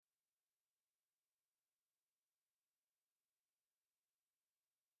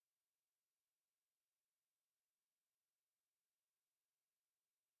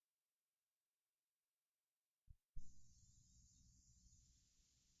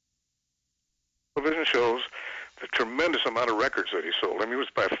television shows, the tremendous amount of records that he sold. I mean, he was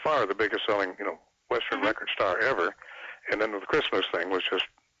by far the biggest selling, Western record star ever. And then the Christmas thing was just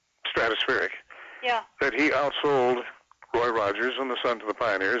stratospheric. Yeah. That he outsold Roy Rogers and the Sons of the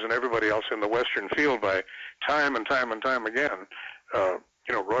Pioneers and everybody else in the Western field by time and time and time again.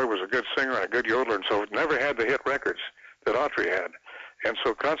 Roy was a good singer and a good yodeler, and so never had the hit records that Autry had. And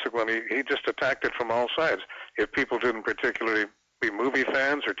so consequently, he just attacked it from all sides. If people didn't particularly be movie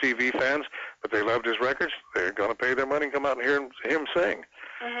fans or TV fans, but they loved his records, they're going to pay their money and come out and hear him sing.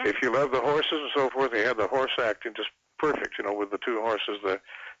 Mm-hmm. If you love the horses and so forth, he had the horse acting just perfect, with the two horses, the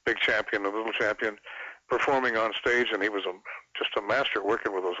big champion, the little champion, performing on stage, and he was just a master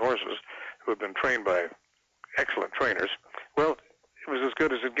working with those horses who had been trained by excellent trainers. Well, it was as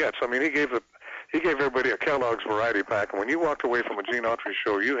good as it gets. I mean, he gave everybody a Kellogg's variety pack, and when you walked away from a Gene Autry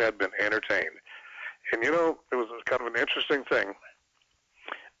show, you had been entertained. And it was kind of an interesting thing.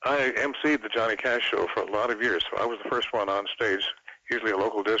 I emceed the Johnny Cash show for a lot of years, so I was the first one on stage. Usually a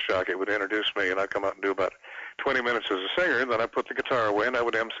local disc jockey would introduce me, and I'd come out and do about 20 minutes as a singer, and then I'd put the guitar away, and I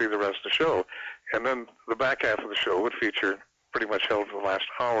would MC the rest of the show. And then the back half of the show would feature pretty much held for the last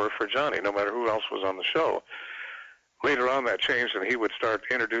hour for Johnny, no matter who else was on the show. Later on, that changed, and he would start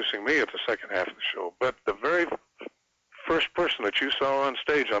introducing me at the second half of the show. But the very first person that you saw on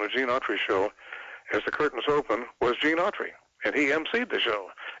stage on a Gene Autry show, as the curtains opened, was Gene Autry, and he emceed the show.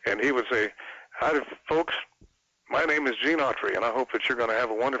 And he would say, "Hi, folks. My name is Gene Autry, and I hope that you're going to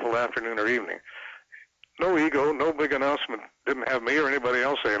have a wonderful afternoon or evening." No ego, no big announcement. Didn't have me or anybody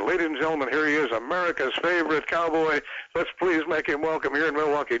else saying, "Ladies and gentlemen, here he is, America's favorite cowboy. Let's please make him welcome here in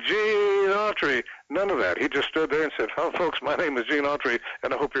Milwaukee, Gene Autry." None of that. He just stood there and said, "Hello, folks, my name is Gene Autry,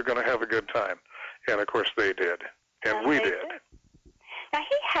 and I hope you're going to have a good time." And, of course, they did. And we did. Now,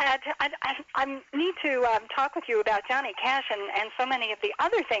 he had, I need to talk with you about Johnny Cash and so many of the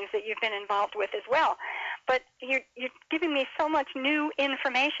other things that you've been involved with as well. But you're giving me so much new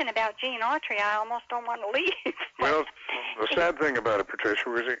information about Gene Autry, I almost don't want to leave. Well, the sad thing about it, Patricia,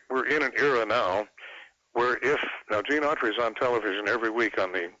 we're in an era now where now Gene Autry is on television every week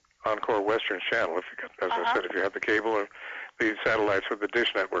on the Encore Westerns channel, I said, if you have the cable or the satellites or the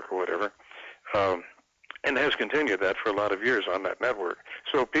Dish Network or whatever. And has continued that for a lot of years on that network.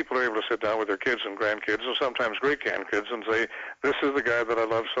 So people are able to sit down with their kids and grandkids, and sometimes great-grandkids, and say, "This is the guy that I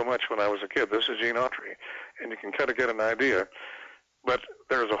loved so much when I was a kid. This is Gene Autry." And you can kind of get an idea. But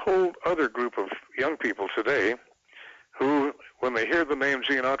there's a whole other group of young people today who, when they hear the name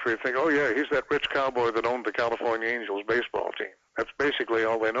Gene Autry, think, "Oh, yeah, he's that rich cowboy that owned the California Angels baseball team." That's basically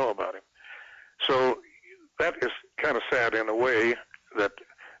all they know about him. So that is kind of sad in a way that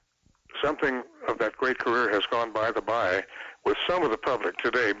something of that great career has gone by the by with some of the public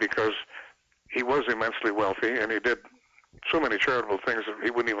today, because he was immensely wealthy and he did so many charitable things that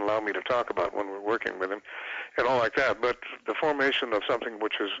he wouldn't even allow me to talk about when we were working with him and all like that. But the formation of something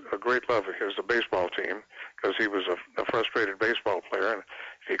which is a great love of his, the baseball team, because he was a frustrated baseball player, and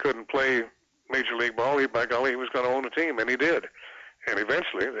if he couldn't play Major League Ball, by golly, he was going to own a team, and he did. And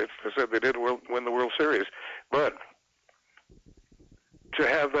eventually, they said they did win the World Series. But to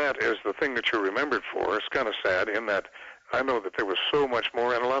have that as the thing that you're remembered for is kind of sad, in that I know that there was so much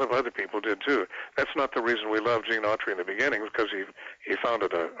more, and a lot of other people did too. That's not the reason we loved Gene Autry in the beginning, because he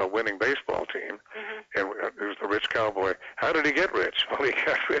founded a winning baseball team, and he was the rich cowboy. How did he get rich? Well, he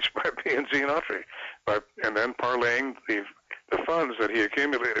got rich by being Gene Autry, and then parlaying the funds that he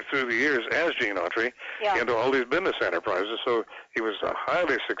accumulated through the years as Gene Autry into all these business enterprises. So he was a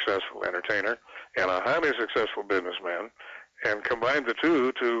highly successful entertainer and a highly successful businessman, and combined the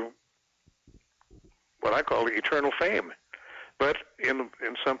two to what I call eternal fame. But in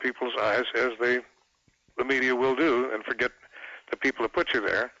some people's eyes, as the media will do, and forget the people who put you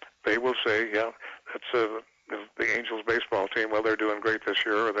there, they will say, "Yeah, that's the Angels baseball team. Well, they're doing great this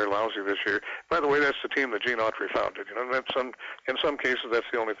year, or they're lousy this year." By the way, that's the team that Gene Autry founded. And in some cases, that's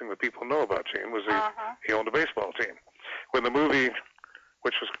the only thing that people know about Gene, was he owned a baseball team. When the movie,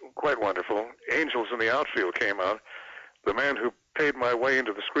 which was quite wonderful, Angels in the Outfield came out, the man who paid my way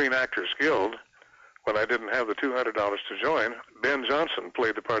into the Screen Actors Guild when I didn't have the $200 to join, Ben Johnson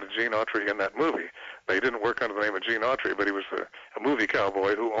played the part of Gene Autry in that movie. Now, he didn't work under the name of Gene Autry, but he was a movie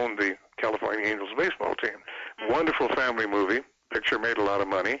cowboy who owned the California Angels baseball team. Wonderful family movie. Picture made a lot of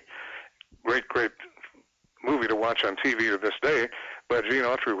money. Great movie to watch on TV to this day. But Gene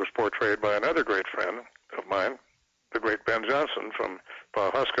Autry was portrayed by another great friend of mine, the great Ben Johnson from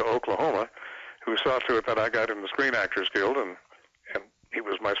Pawhuska, Oklahoma, who saw to it that I got in the Screen Actors Guild, and he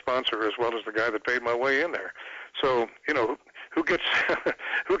was my sponsor as well as the guy that paid my way in there. So, who gets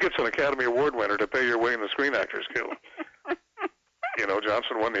an Academy Award winner to pay your way in the Screen Actors Guild? You know,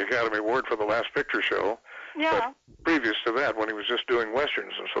 Johnson won the Academy Award for the Last Picture Show. Yeah. But previous to that, when he was just doing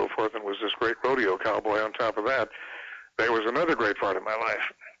westerns and so forth and was this great rodeo cowboy on top of that, there was another great part of my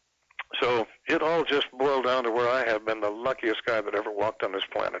life. So it all just boiled down to where I have been the luckiest guy that ever walked on this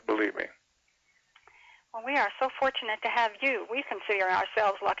planet, believe me. Well, we are so fortunate to have you. We consider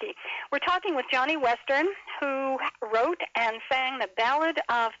ourselves lucky. We're talking with Johnny Western, who wrote and sang the Ballad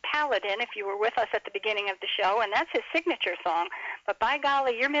of Paladin, if you were with us at the beginning of the show, and that's his signature song. But by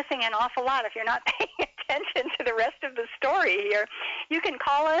golly, you're missing an awful lot if you're not paying attention to the rest of the story here. You can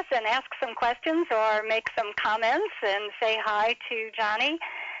call us and ask some questions or make some comments and say hi to Johnny.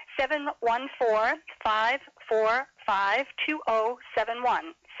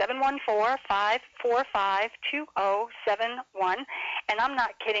 714-545-2071. 714-545-2071. And I'm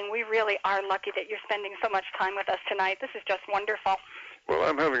not kidding. We really are lucky that you're spending so much time with us tonight. This is just wonderful. Well,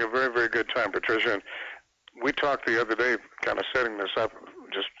 I'm having a very, very good time, Patricia. And we talked the other day, kind of setting this up,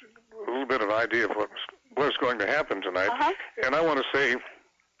 just a little bit of idea of what was going to happen tonight. And I want to say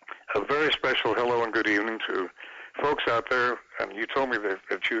a very special hello and good evening to folks out there, and you told me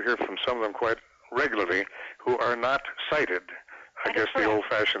that you hear from some of them quite regularly, who are not sighted. I guess the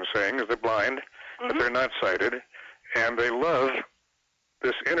old-fashioned saying is they're blind, but they're not sighted, and they love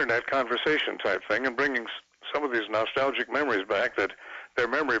this internet conversation type thing and bringing some of these nostalgic memories back that their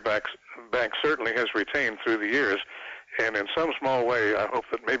memory bank certainly has retained through the years. And in some small way, I hope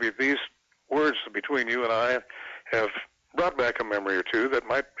that maybe these words between you and I have brought back a memory or two that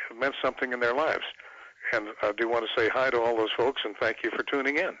might have meant something in their lives. And I do want to say hi to all those folks and thank you for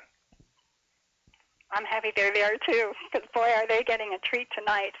tuning in. I'm happy they're there, too, because, boy, are they getting a treat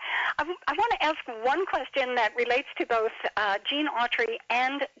tonight. I want to ask one question that relates to both Gene Autry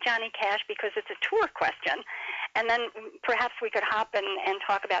and Johnny Cash, because it's a tour question, and then perhaps we could hop and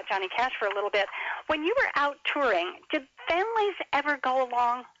talk about Johnny Cash for a little bit. When you were out touring, did families ever go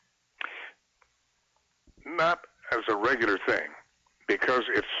along? Not as a regular thing, because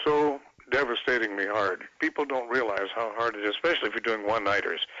it's so devastatingly hard. People don't realize how hard it is, especially if you're doing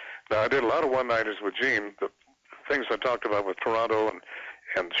one-nighters. Now, I did a lot of one-nighters with Gene. The things I talked about with Toronto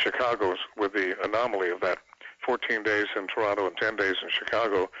and Chicago with the anomaly of that 14 days in Toronto and 10 days in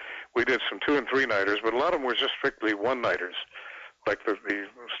Chicago. We did some 2- and 3-nighters, but a lot of them were just strictly one-nighters, like the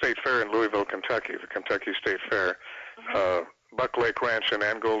State Fair in Louisville, Kentucky, the Kentucky State Fair, Buck Lake Ranch in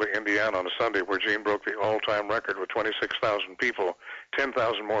Angola, Indiana on a Sunday, where Gene broke the all-time record with 26,000 people,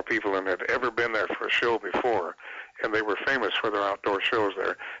 10,000 more people than had ever been there for a show before, and they were famous for their outdoor shows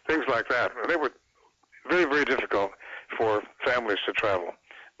there, things like that. And they were very, very difficult for families to travel.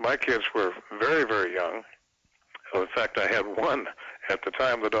 My kids were very, very young. In fact, I had one at the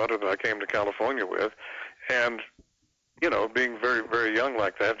time, the daughter that I came to California with, and, you know, being very, very young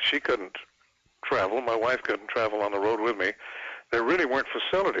like that, she couldn't travel. My wife couldn't travel on the road with me. There really weren't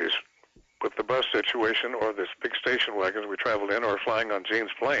facilities with the bus situation or this big station wagons we traveled in or flying on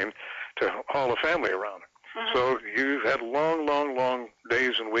Gene's plane to haul a family around. So you had long, long, long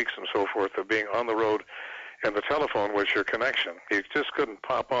days and weeks and so forth of being on the road, and the telephone was your connection. You just couldn't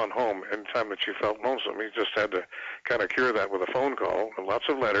pop on home anytime that you felt lonesome. You just had to kind of cure that with a phone call and lots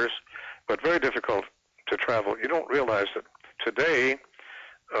of letters, but very difficult to travel. You don't realize that today,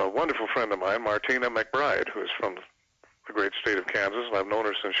 a wonderful friend of mine, Martina McBride, who is from the great state of Kansas, and I've known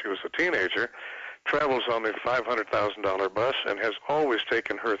her since she was a teenager, travels on the $500,000 bus and has always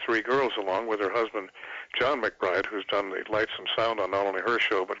taken her 3 girls along with her husband, John McBride, who's done the lights and sound on not only her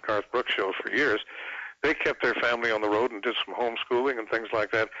show but Garth Brooks' show for years. They kept their family on the road and did some homeschooling and things like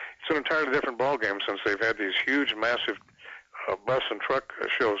that. It's an entirely different ballgame since they've had these huge, massive bus and truck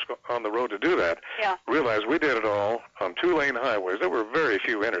shows on the road to do that. Yeah. Realize we did it all on 2-lane highways. There were very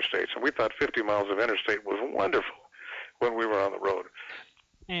few interstates, and we thought 50 miles of interstate was wonderful when we were on the road.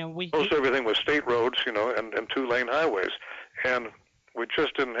 And most everything was state roads, you know, and 2-lane highways. And we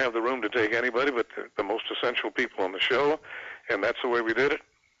just didn't have the room to take anybody but the most essential people on the show, and that's the way we did it.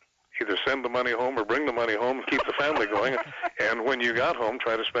 Either send the money home or bring the money home and keep the family going. And when you got home,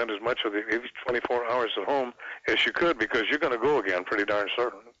 try to spend as much of the 24 hours at home as you could, because you're going to go again pretty darn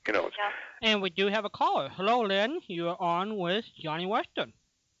certain. You know. And we do have a caller. Hello, Lynn. You are on with Johnny Western.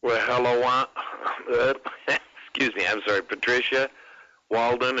 Well, hello, excuse me, I'm sorry, Patricia,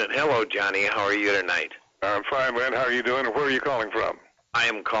 Walden, and hello, Johnny. How are you tonight? I'm fine, Lynn. How are you doing, and where are you calling from? I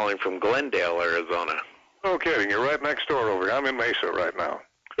am calling from Glendale, Arizona. No kidding. You're right next door over here. I'm in Mesa right now.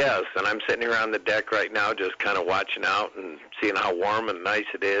 Yes, and I'm sitting here on the deck right now just kind of watching out and seeing how warm and nice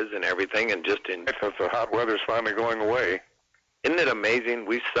it is and everything, and just in... The hot weather's finally going away. Isn't it amazing?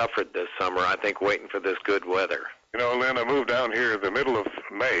 We suffered this summer, I think, waiting for this good weather. You know, Lynn, I moved down here in the middle of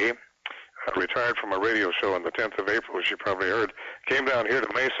May. retired from a radio show on the 10th of April, as you probably heard, came down here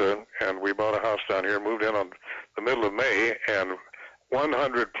to Mesa, and we bought a house down here, moved in on the middle of May, and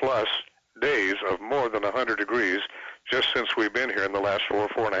 100-plus days of more than 100 degrees just since we've been here in the last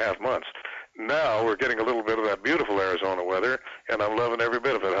 4.5 months. Now we're getting a little bit of that beautiful Arizona weather, and I'm loving every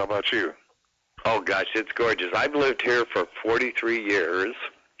bit of it. How about you? Oh, gosh, it's gorgeous. I've lived here for 43 years,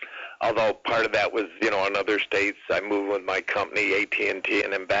 although part of that was, in other states. I moved with my company, AT&T,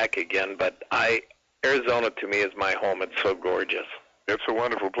 and then back again. But Arizona, to me, is my home. It's so gorgeous. It's a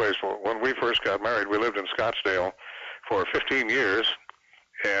wonderful place. When we first got married, we lived in Scottsdale for 15 years,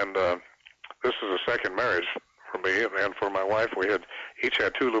 and this is a second marriage for me and for my wife. We had each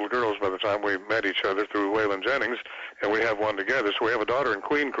had 2 little girls by the time we met each other through Waylon Jennings, and we have one together. So we have a daughter in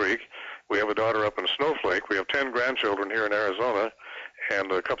Queen Creek. We have a daughter up in Snowflake. We have 10 grandchildren here in Arizona,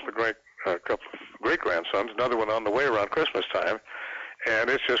 and a couple of great-grandsons, another one on the way around Christmas time. And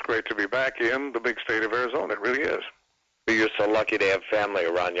it's just great to be back in the big state of Arizona. It really is. You're so lucky to have family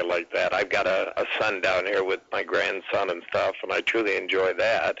around you like that. I've got a son down here with my grandson and stuff, and I truly enjoy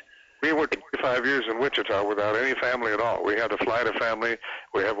that. We were 25 years in Wichita without any family at all. We had to fly to family.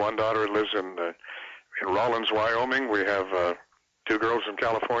 We have one daughter that lives in Rawlins, Wyoming. We have 2 girls in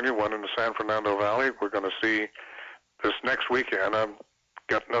California, one in the San Fernando Valley. We're going to see this next weekend. I've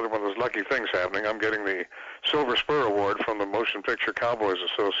got another one of those lucky things happening. I'm getting the Silver Spur Award from the Motion Picture Cowboys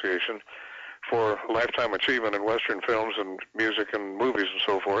Association for lifetime achievement in Western films and music and movies and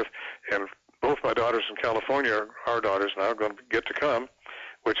so forth. And both my daughters in California, our daughters now, are going to get to come,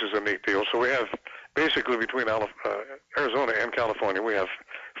 which is a neat deal. So we have basically between Arizona and California, we have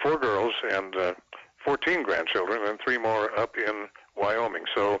 4 girls and 14 grandchildren and 3 more up in Wyoming.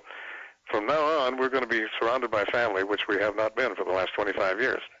 So from now on, we're going to be surrounded by family, which we have not been for the last 25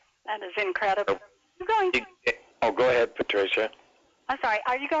 years. That is incredible. Oh, go ahead, Patricia. I'm sorry.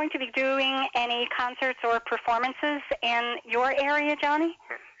 Are you going to be doing any concerts or performances in your area, Johnny?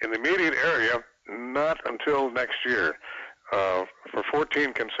 In the immediate area, not until next year. For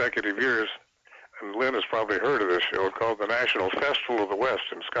 14 consecutive years, and Lynn has probably heard of this show, called the National Festival of the West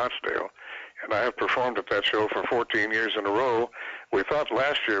in Scottsdale. And I have performed at that show for 14 years in a row. We thought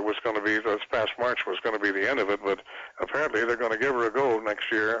last year was going to be, this past March was going to be the end of it, but apparently they're going to give her a go next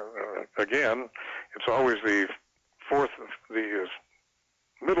year again. It's always the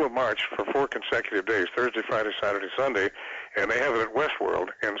middle of March for 4 consecutive days, Thursday, Friday, Saturday, Sunday, and they have it at Westworld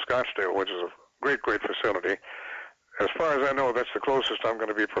in Scottsdale, which is a great, great facility. As far as I know, that's the closest I'm going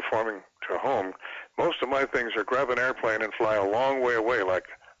to be performing to home. Most of my things are grab an airplane and fly a long way away. Like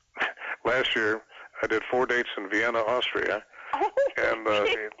last year, I did 4 dates in Vienna, Austria, and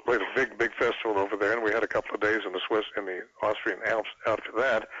played a big festival over there. And we had a couple of days in the Austrian Alps after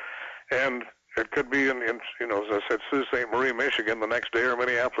that. And it could be in as I said, Sault Ste. Marie, Michigan, the next day, or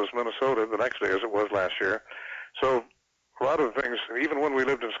Minneapolis, Minnesota, the next day, as it was last year. So a lot of things. Even when we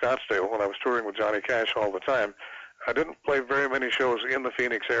lived in Scottsdale, when I was touring with Johnny Cash all the time, I didn't play very many shows in the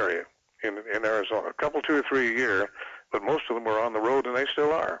Phoenix area in Arizona. A couple, 2 or 3 a year, but most of them were on the road, and they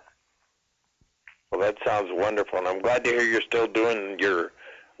still are. Well, that sounds wonderful, and I'm glad to hear you're still doing your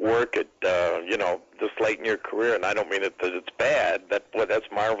work at, this late in your career, and I don't mean it that it's bad. That's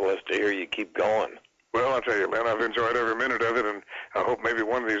marvelous to hear you keep going. Well, I'll tell you, man, I've enjoyed every minute of it, and I hope maybe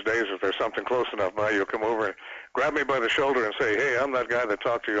one of these days, if there's something close enough by, you'll come over and grab me by the shoulder and say, hey, I'm that guy that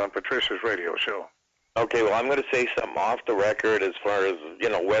talked to you on Patricia's radio show. Okay, well, I'm going to say something off the record as far as,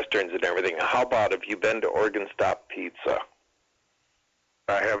 Westerns and everything. How about have you been to Oregon Stop Pizza?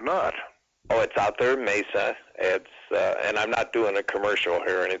 I have not. Oh, it's out there in Mesa. It's and I'm not doing a commercial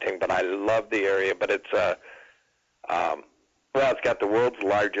here or anything, but I love the area. But it's it's got the world's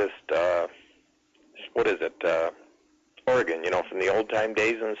largest Oregon, from the old time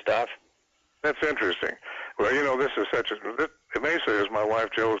days and stuff. That's interesting. Well, this is Mesa is my wife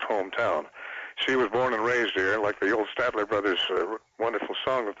Joe's hometown. She was born and raised here, like the old Statler Brothers wonderful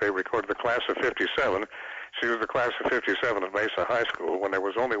song that they recorded, the class of 57. She was the class of 57 at Mesa High School when there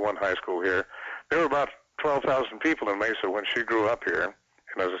was only one high school here. There were about 12,000 people in Mesa when she grew up here.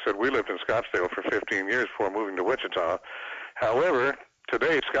 And as I said, we lived in Scottsdale for 15 years before moving to Wichita. However,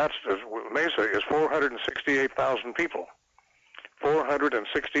 today Mesa is 468,000 people.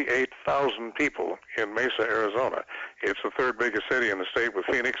 468,000 people in Mesa, Arizona. It's the 3rd biggest city in the state with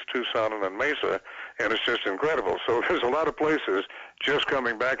Phoenix, Tucson, and then Mesa, and it's just incredible. So there's a lot of places just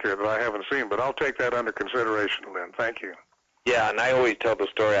coming back here that I haven't seen, but I'll take that under consideration, Lynn. Thank you. Yeah, and I always tell the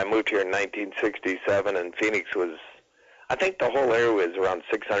story. I moved here in 1967, and Phoenix was, I think the whole area was around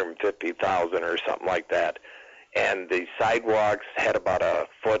 650,000 or something like that. And the sidewalks had about a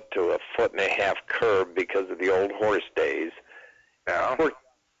foot to a foot and a half curb because of the old horse days. Yeah.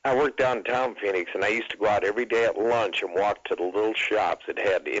 I worked downtown Phoenix, and I used to go out every day at lunch and walk to the little shops that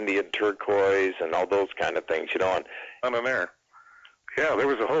had Indian turquoise and all those kind of things, And down in there. Yeah, there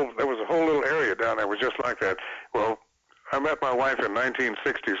was a whole little area down there was just like that. Well, I met my wife in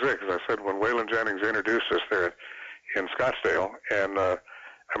 1966, as I said, when Waylon Jennings introduced us there in Scottsdale, and I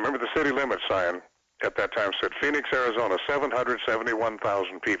remember the city limit sign at that time said Phoenix, Arizona,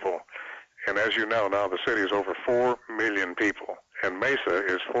 771,000 people. And as you know now, the city is over 4 million people, and Mesa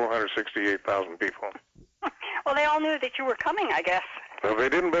is 468,000 people. Well, they all knew that you were coming, I guess. Well, they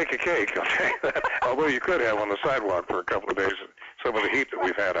didn't bake a cake, okay? Although you could have on the sidewalk for a couple of days, some of the heat that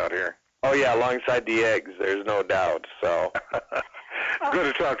we've had out here. Oh, yeah, alongside the eggs, there's no doubt, so.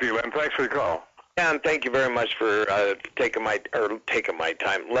 Good to talk to you, Len. Thanks for the call. Yeah, and thank you very much for taking my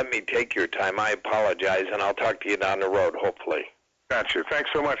time. Let me take your time. I apologize, and I'll talk to you down the road, hopefully. Gotcha. Thanks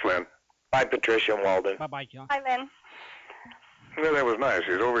so much, Len. Bye, Patricia and Walden. Bye-bye, John. Hi, Lynn. Yeah, that was nice.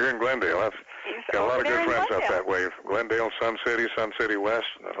 He's over here in Glendale. I've got a lot of good friends up that way. Glendale, Sun City West,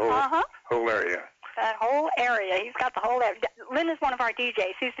 that whole area. That whole area. He's got the whole area. Lynn is one of our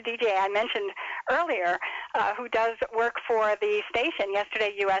DJs. He's the DJ I mentioned earlier who does work for the station,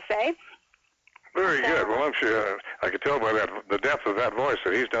 Yesterday USA. Very good. Well, I'm sure I could tell by the depth of that voice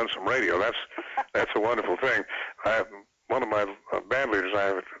that he's done some radio. That's a wonderful thing. One of my band leaders, I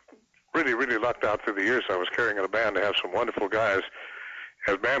have really lucked out through the years. I was carrying in a band to have some wonderful guys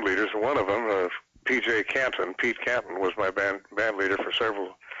as band leaders. And one of them, Pete Canton, was my band leader for several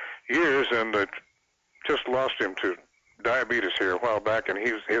years, and just lost him to diabetes here a while back. And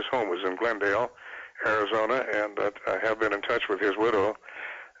his home was in Glendale, Arizona, and I have been in touch with his widow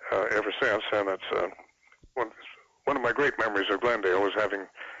ever since. And it's one of my great memories of Glendale was having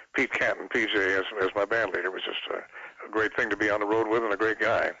Pete Canton, PJ, as my band leader. It was just a great thing to be on the road with, and a great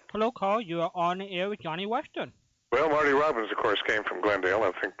guy. Hello, Carl. You are on the air with Johnny Western. Well, Marty Robbins, of course, came from Glendale.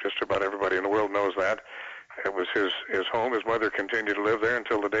 I think just about everybody in the world knows that. It was his home. His mother continued to live there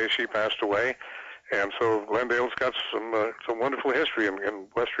until the day she passed away. And so Glendale's got some wonderful history in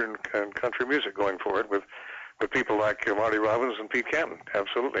Western and country music going for it with people like Marty Robbins and Pete Canton.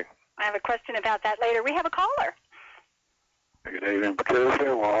 Absolutely. I have a question about that later. We have a caller. Good evening,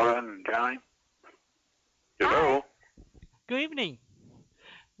 Patricia, Warren, and Johnny. Hello. Good evening.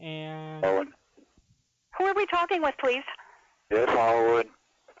 And Owen. Who are we talking with, please? Yes, Harwood.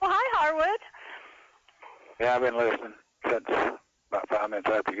 Well, hi, Harwood. Yeah, I've been listening since about 5 minutes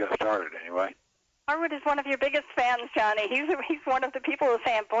after you got started, anyway. Harwood is one of your biggest fans, Johnny. He's one of the people who are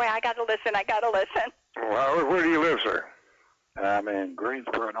saying, boy, I got to listen. Well, Howard, where do you live, sir? I'm in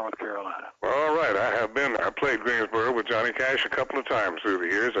Greensboro, North Carolina. Well, all right. I played Greensboro with Johnny Cash a couple of times through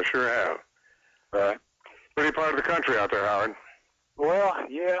the years. I sure have. Right. Pretty part of the country out there, Howard. Well,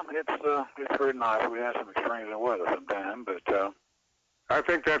 yeah, it's pretty nice. We have some extremes in weather sometimes, but I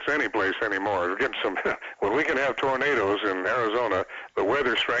think that's any place anymore. We're getting some. When we can have tornadoes in Arizona, the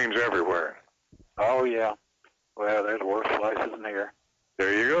weather's strange everywhere. oh yeah. Well, there's worse places than here.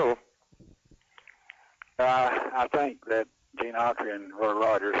 There you go. I think that Gene Autry and Roy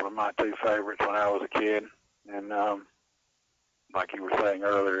Rogers were my two favorites when I was a kid, and like you were saying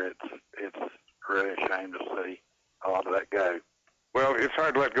earlier, it's really a shame to see a lot of that go. Well, it's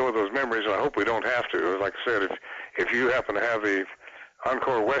hard to let go of those memories, and I hope we don't have to. Like I said, if you happen to have the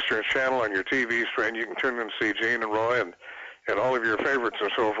Encore Westerns channel on your TV screen, you can turn in and see Gene and Roy and all of your favorites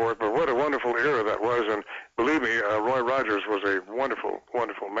and so forth. But what a wonderful era that was, and believe me, Roy Rogers was a wonderful,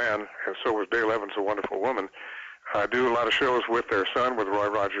 wonderful man, and so was Dale Evans, a wonderful woman. I do a lot of shows with their son, with Roy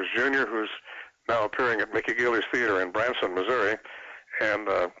Rogers Jr., who's now appearing at Mickey Gilley's Theater in Branson, Missouri, and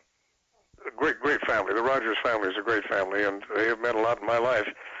a great family. The Rogers family is a great family, and they have meant a lot in my life.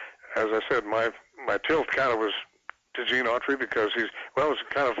 As I said, my tilt kind of was to Gene Autry because it was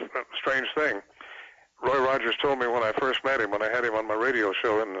kind of a strange thing. Roy Rogers told me when I first met him, when I had him on my radio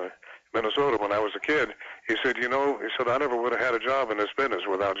show in Minnesota when I was a kid, he said, I never would have had a job in this business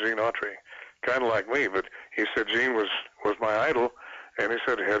without Gene Autry. Kind of like me, but he said Gene was my idol, and he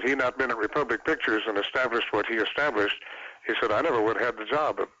said, had he not been at Republic Pictures and established what he established, he said, I never would have had the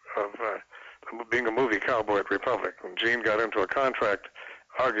job of being a movie cowboy at Republic. When Gene got into a contract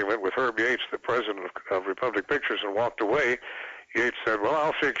argument with Herb Yates, the president of Republic Pictures, and walked away, Yates said, well,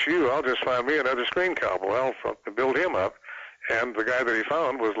 I'll fix you. I'll just find me another screen cowboy. I'll build him up. And the guy that he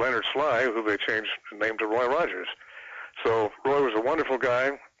found was Leonard Sly, who they changed the name to Roy Rogers. So Roy was a wonderful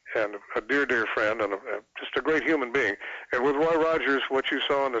guy and a dear, dear friend and just a great human being. And with Roy Rogers, what you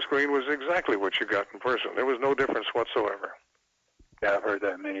saw on the screen was exactly what you got in person. There was no difference whatsoever. Yeah, I've heard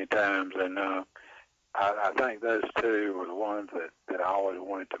that many times, and I think those two were the ones that I always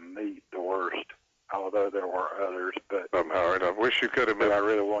wanted to meet the worst. although there were others. But Howard, I wish you could have I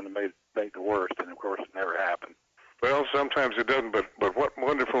really wanted to make the worst, and of course it never happened. Well, sometimes it doesn't, but what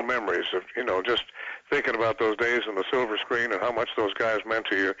wonderful memories of, just thinking about those days on the silver screen and how much those guys meant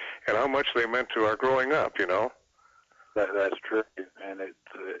to you and how much they meant to our growing up, That's true, and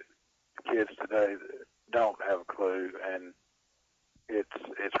kids today don't have a clue, and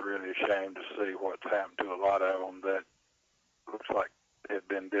it's really a shame to see what's happened to a lot of them that looks like it's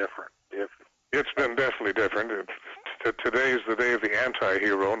been different. It's been definitely different. Today is the day of the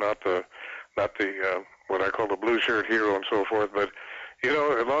anti-hero, not the what I call the blue shirt hero and so forth. But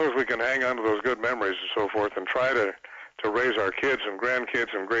as long as we can hang on to those good memories and so forth, and try to raise our kids and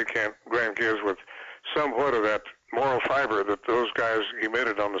grandkids and grandkids with somewhat of that moral fiber that those guys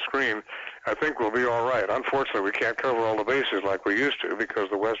emitted on the screen, I think we'll be all right. Unfortunately, we can't cover all the bases like we used to because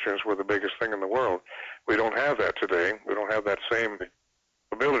the Westerns were the biggest thing in the world. We don't have that today. We don't have that same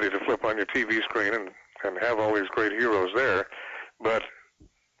ability to flip on your TV screen and have all these great heroes there. But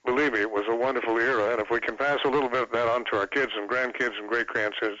believe me, it was a wonderful era, and if we can pass a little bit of that on to our kids and grandkids and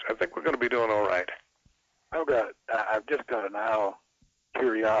great-grandkids, I think we're going to be doing all right. I've just got an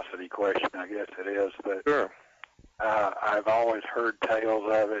curiosity question, I guess it is. But sure. I've always heard tales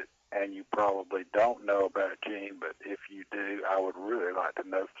of it, and you probably don't know about Gene, but if you do, I would really like to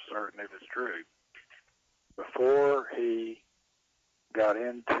know for certain if it's true. Before he got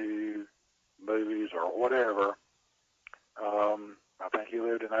into movies or whatever, I think he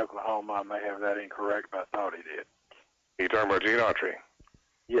lived in Oklahoma. I may have that incorrect, but I thought he did. You talking about Gene Autry?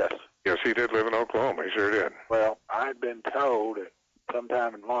 Yes. Yes, he did live in Oklahoma. He sure did. Well, I'd been told at some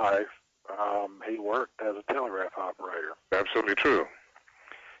time in life he worked as a telegraph operator. Absolutely true.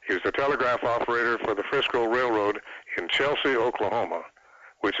 He was the telegraph operator for the Frisco Railroad in Chelsea, Oklahoma,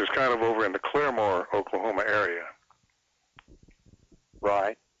 which is kind of over in the Claremore, Oklahoma area.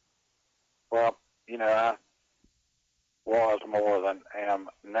 Right. Well, I was more than am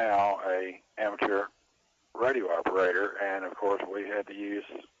now a amateur radio operator, and of course we had to use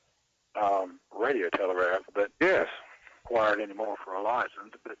radio telegraph, but yes, required anymore for a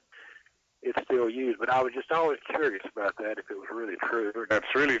license, but it's still used. But I was just always curious about that, if it was really true. That's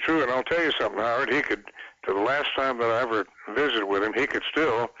really true, and I'll tell you something, Howard. He could, to the last time that I ever visited with him, he could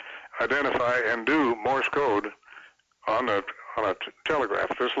still identify and do Morse code on a telegraph,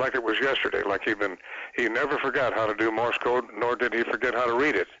 just like it was yesterday. Like he never forgot how to do Morse code, nor did he forget how to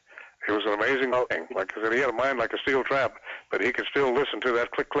read it. It was an amazing thing. Like I said, he had a mind like a steel trap, but he could still listen to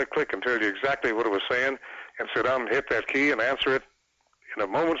that click, click, click, and tell you exactly what it was saying, and sit down and hit that key and answer it in a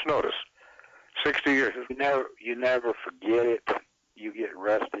moment's notice. 60 years. You never forget it. You get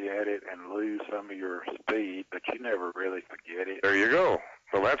rusty at it and lose some of your speed, but you never really forget it. There you go.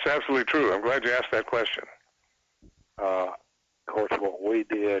 Well, that's absolutely true. I'm glad you asked that question. Of course, what we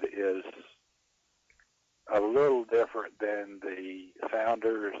did is a little different than the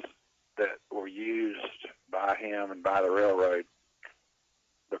sounders that were used by him and by the railroad,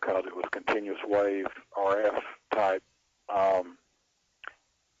 because it was continuous wave RF type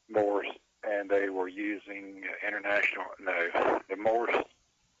Morse, and they were using international Morse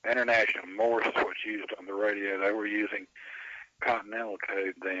is what's used on the radio. They were using Continental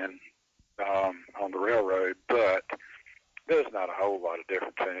code then on the railroad, but there's not a whole lot of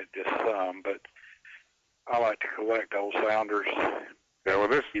difference in it, just some. But I like to collect old sounders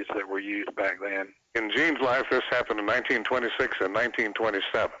that were used back then. In Gene's life, this happened in 1926 and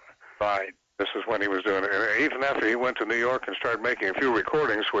 1927. Right. This is when he was doing it. And even after he went to New York and started making a few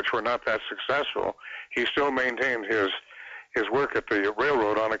recordings, which were not that successful, he still maintained his work at the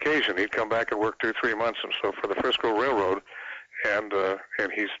railroad on occasion. He'd come back and work 2-3 months and so for the Frisco Railroad, and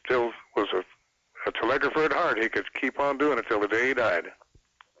he still was a telegrapher at heart. He could keep on doing it till the day he died.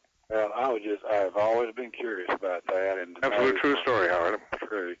 Well, I've always been curious about that. And absolute true story, Howard.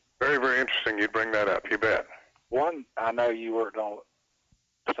 True. Very, very interesting you'd bring that up. You bet. One, I know you worked on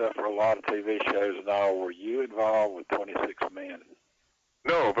stuff for a lot of TV shows and all. Were you involved with 26 Men?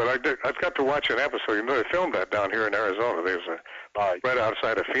 No, but I got to watch an episode. They filmed that down here in Arizona. There's right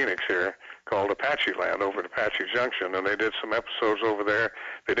outside of Phoenix here called Apache Land over at Apache Junction, and they did some episodes over there.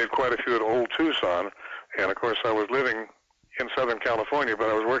 They did quite a few at Old Tucson, and of course I was living in Southern California, but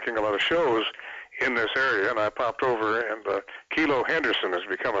I was working a lot of shows in this area, and I popped over, and Kilo Henderson has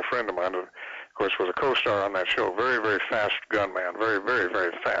become a friend of mine, of course was a co-star on that show. Very, very fast gunman, very, very,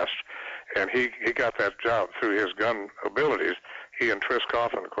 very fast, and he got that job through his gun abilities. He and Tris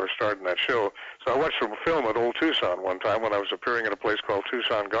Coffin, of course, starred in that show. So I watched a film at Old Tucson one time when I was appearing at a place called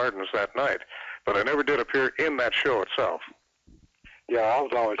Tucson Gardens that night, but I never did appear in that show itself. Yeah, I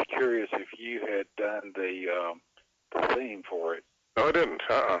was always curious if you had done the theme for it. No, I didn't.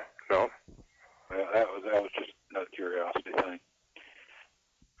 No. Well, that was just another curiosity thing.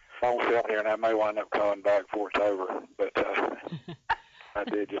 I won't sit here, and I may wind up calling back before it's over, but I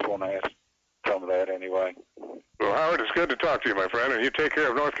did just want to ask some of that anyway. Well, Howard, it's good to talk to you, my friend, and you take care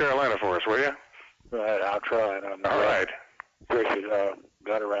of North Carolina for us, will you? Right, I'll try. And All right. Patricia,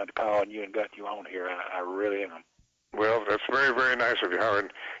 got around to calling you and got you on here. I really am. Well, that's very, very nice of you,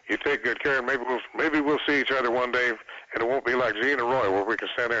 Howard. You take good care, and maybe we'll see each other one day, and it won't be like Gene and Roy where we can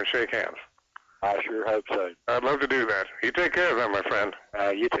stand there and shake hands. I sure hope so. I'd love to do that. You take care of them, my friend.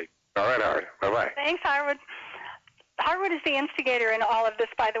 You too. All right, Howard. Bye-bye. Thanks, Harwood. Harwood is the instigator in all of this,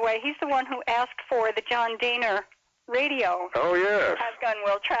 by the way. He's the one who asked for the John Daner radio. Oh, yes. Have Gun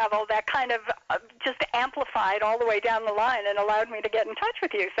Will Travel. That kind of just amplified all the way down the line and allowed me to get in touch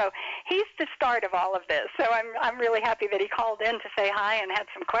with you. So he's the start of all of this. So I'm really happy that he called in to say hi and had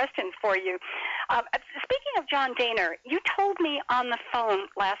some questions for you. Speaking of John Daner, you told me on the phone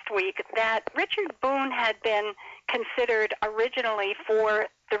last week that Richard Boone had been considered originally for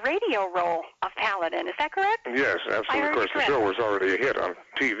the radio role of Paladin. Is that correct? Yes, absolutely. Of course, the show was already a hit on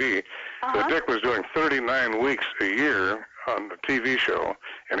TV. But Dick was doing 39 weeks a year on the TV show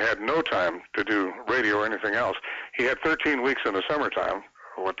and had no time to do radio or anything else. He had 13 weeks in the summertime,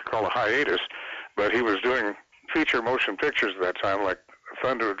 or what they call a hiatus, but he was doing feature motion pictures at that time, like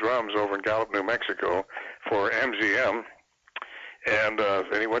Thunder Drums over in Gallup, New Mexico for MGM. And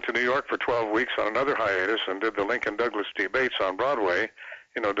then he went to New York for 12 weeks on another hiatus and did the Lincoln Douglas debates on Broadway.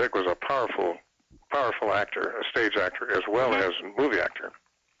 You know, Dick was a powerful actor, a stage actor, as well as a movie actor.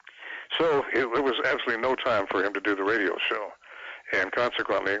 So it was absolutely no time for him to do the radio show. And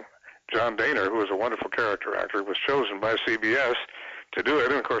consequently, John Daner, who was a wonderful character actor, was chosen by CBS to do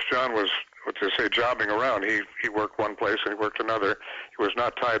it. And, of course, John was, what they say, jobbing around. He worked one place and he worked another. He was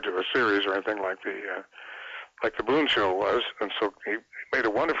not tied to a series or anything like the Boone Show was. And so he made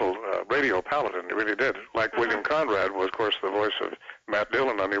a wonderful radio Paladin. He really did. Like William Conrad was, of course, the voice of Matt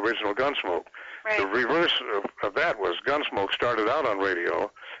Dillon on the original Gunsmoke. Right. The reverse of that was Gunsmoke started out on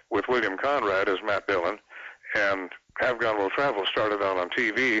radio with William Conrad as Matt Dillon, and Have Gun Will Travel started out on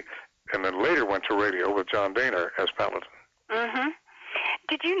TV, and then later went to radio with John Daner as Paladin. Mm-hmm.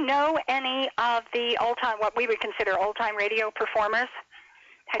 Did you know any of the old-time, what we would consider old-time radio performers?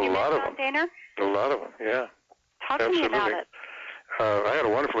 Had you met John Daner? A lot of them, yeah. Talk to me about it. I had a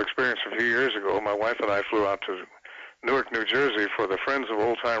wonderful experience a few years ago. My wife and I flew out to Newark, New Jersey for the Friends of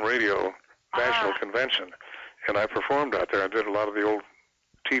Old Time Radio National Convention, and I performed out there. I did a lot of the old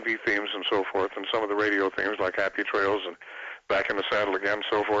TV themes and so forth, and some of the radio themes like Happy Trails and Back in the Saddle Again and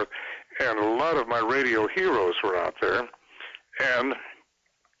so forth. And a lot of my radio heroes were out there. And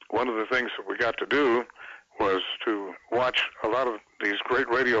one of the things that we got to do was to watch a lot of these great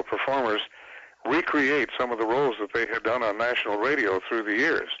radio performers recreate some of the roles that they had done on national radio through the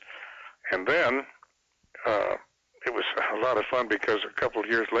years. And then it was a lot of fun because a couple of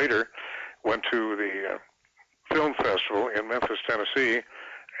years later, went to the film festival in Memphis, Tennessee,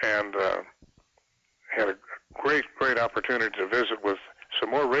 and had a great opportunity to visit with some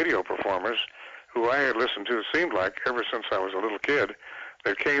more radio performers who I had listened to, it seemed like, ever since I was a little kid,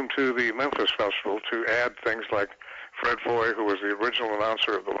 that came to the Memphis Festival to add things like Fred Foy, who was the original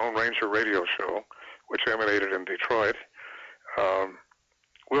announcer of the Lone Ranger radio show, which emanated in Detroit,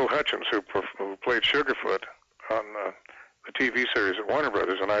 Will Hutchins, who played Sugarfoot on the TV series at Warner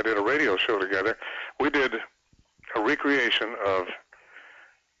Brothers, and I did a radio show together. We did a recreation of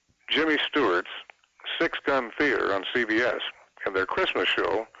Jimmy Stewart's Six Gun Theater on CBS, and their Christmas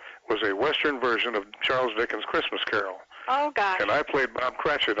show was a Western version of Charles Dickens' Christmas Carol. Oh, gosh. And I played Bob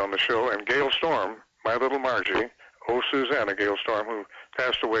Cratchit on the show, and Gail Storm, my little Margie, Susanna Gail Storm, who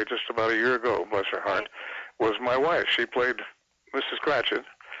passed away just about a year ago, bless her heart, was my wife. She played Mrs. Cratchit,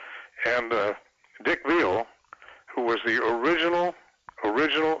 and Dick Veal, who was the original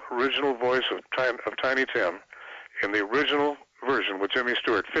voice of Tiny Tim in the original version with Jimmy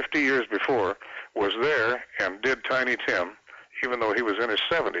Stewart 50 years before, was there and did Tiny Tim, even though he was in his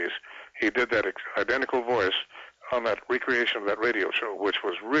 70s. He did that identical voice on that recreation of that radio show, which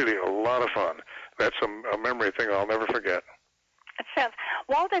was really a lot of fun. That's a memory thing I'll never forget. It sounds.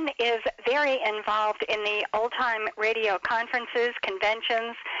 Walden is very involved in the old-time radio conferences,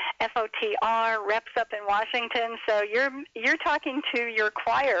 conventions, FOTR, reps up in Washington. So you're talking to your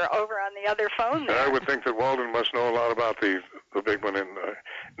choir over on the other phone there. I would think that Walden must know a lot about the big one in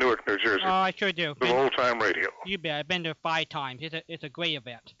Newark, New Jersey. Oh, I sure do. The old-time radio. You bet. I've been there 5 times. It's a great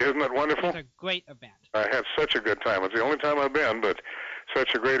event. Isn't that wonderful? It's a great event. I had such a good time. It's the only time I've been, but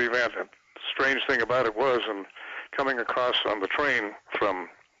such a great event. And the strange thing about it was, and coming across on the train from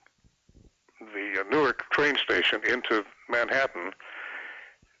the Newark train station into Manhattan,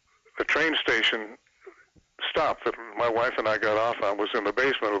 the train station stop that my wife and I got off on was in the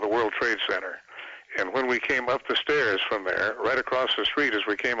basement of the World Trade Center. And when we came up the stairs from there, right across the street as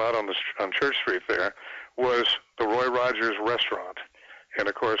we came out on Church Street there, was the Roy Rogers restaurant. And,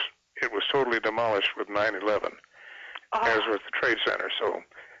 of course, it was totally demolished with 9/11, as was the Trade Center. So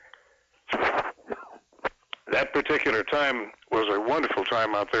that particular time was a wonderful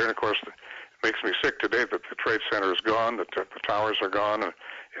time out there. And, of course, it makes me sick today that the Trade Center is gone, that the towers are gone,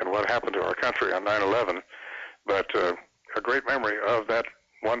 and what happened to our country on 9/11. But a great memory of that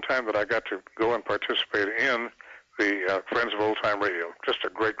one time that I got to go and participate in the Friends of Old Time Radio. Just a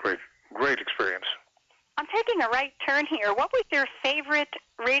great, great, great experience. I'm taking a right turn here. What was your favorite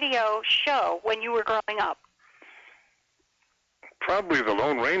radio show when you were growing up? Probably The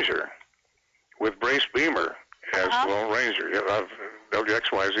Lone Ranger with Brace Beamer as the Lone Ranger of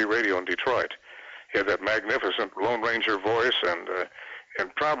WXYZ Radio in Detroit. He had that magnificent Lone Ranger voice, and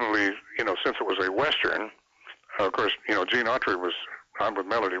probably, since it was a Western, of course, Gene Autry was on with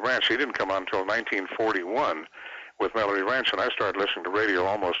Melody Ranch. He didn't come on until 1941 with Melody Ranch, and I started listening to radio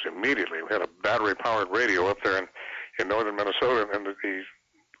almost immediately. We had a battery-powered radio up there in northern Minnesota, and the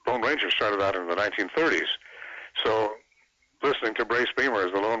Lone Ranger started out in the 1930s. So listening to Brace Beamer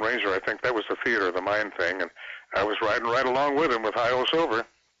as the Lone Ranger, I think that was the theater of the mind thing, and I was riding right along with him with Hi-O Silver.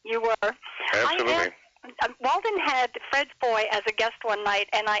 You were. Absolutely. Walden had Fred Foy as a guest one night,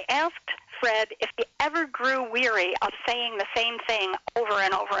 and I asked Fred if he ever grew weary of saying the same thing over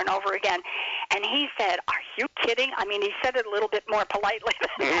and over and over again. And he said, "Are you kidding?" I mean, he said it a little bit more politely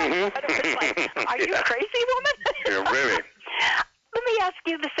than that, but it was like, "Are you crazy, woman?" Yeah, really. Let me ask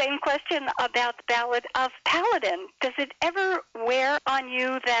you the same question about the Ballad of Paladin. Does it ever wear on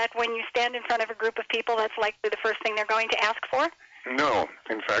you that when you stand in front of a group of people, that's likely the first thing they're going to ask for? No.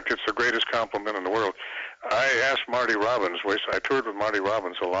 In fact, it's the greatest compliment in the world. I asked Marty Robbins, I toured with Marty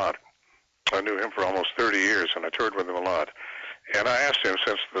Robbins a lot. I knew him for almost 30 years, and I toured with him a lot. And I asked him,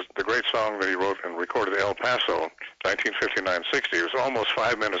 since the great song that he wrote and recorded El Paso, 1959-60, it was almost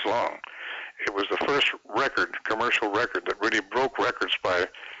 5 minutes long. It was the first commercial record, that really broke records by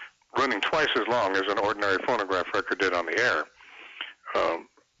running twice as long as an ordinary phonograph record did on the air.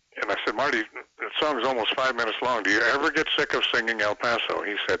 And I said, "Marty, the song is almost 5 minutes long. Do you ever get sick of singing El Paso?"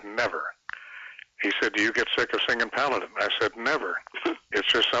 He said, "Never." He said, "Do you get sick of singing Paladin?" I said, "Never." It's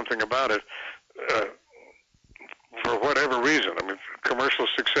just something about it. For whatever reason, I mean, commercial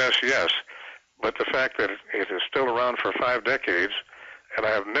success, yes, but the fact that it is still around for 5 decades, and I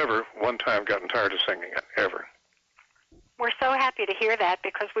have never one time gotten tired of singing it, ever. We're so happy to hear that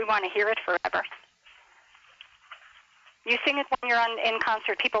because we want to hear it forever. You sing it when you're in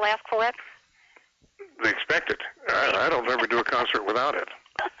concert. People ask for it? They expect it. I don't ever do a concert without it.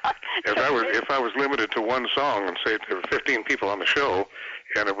 If I was limited to one song, and say there were 15 people on the show,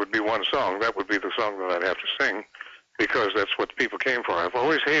 and it would be one song, that would be the song that I'd have to sing, because that's what people came for. I've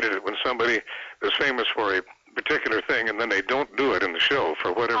always hated it when somebody is famous for a particular thing and then they don't do it in the show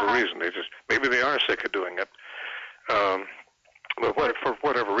for whatever reason. Maybe they are sick of doing it. But for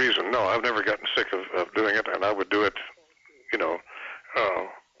whatever reason, no, I've never gotten sick of doing it, and I would do it,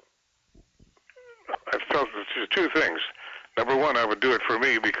 I felt two things. Number one, I would do it for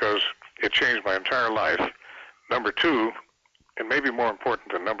me because it changed my entire life. Number two, and maybe more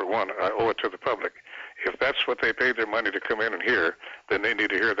important than number one, I owe it to the public. If that's what they paid their money to come in and hear, then they need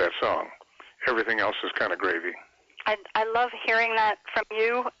to hear that song. Everything else is kind of gravy. I love hearing that from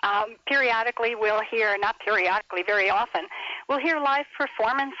you. Periodically, we'll hear, not periodically, very often, we'll hear live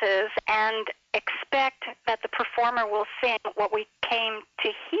performances and expect that the performer will sing what we came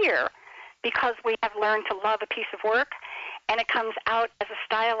to hear because we have learned to love a piece of work, and it comes out as a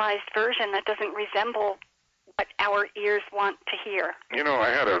stylized version that doesn't resemble what our ears want to hear. I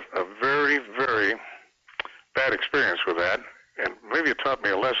had a very, very bad experience with that, and maybe it taught me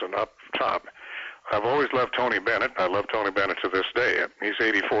a lesson up top. I've always loved Tony Bennett. I love Tony Bennett to this day. He's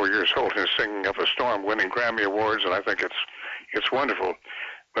 84 years old and is singing Up a Storm, winning Grammy Awards, and I think it's wonderful.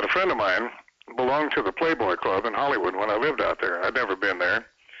 But a friend of mine belonged to the Playboy Club in Hollywood when I lived out there. I'd never been there,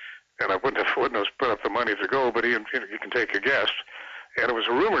 and I wouldn't have put up the money to go, but you can take a guess. And it was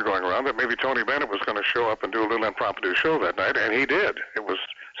a rumor going around that maybe Tony Bennett was going to show up and do a little impromptu show that night, and he did. It was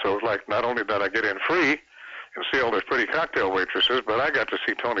like not only did I get in free and see all those pretty cocktail waitresses, but I got to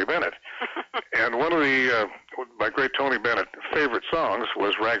see Tony Bennett. And one of my great Tony Bennett favorite songs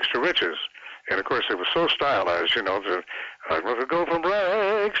was Rags to Riches. And, of course, it was so stylized, I'm going to go from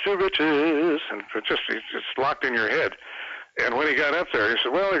rags to riches. And it's locked in your head. And when he got up there, he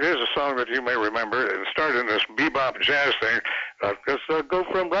said, well, here's a song that you may remember. It started in this bebop jazz thing. Go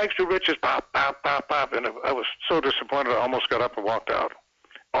from rags to riches, pop, pop, pop, pop. And I was so disappointed, I almost got up and walked out.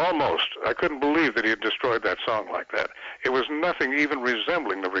 Almost. I couldn't believe that he had destroyed that song like that. It was nothing even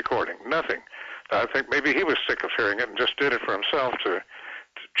resembling the recording. Nothing. I think maybe he was sick of hearing it and just did it for himself to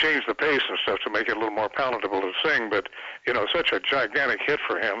change the pace and stuff to make it a little more palatable to sing. But, you know, such a gigantic hit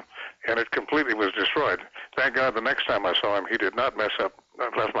for him, and it completely was destroyed. Thank God the next time I saw him, he did not mess up,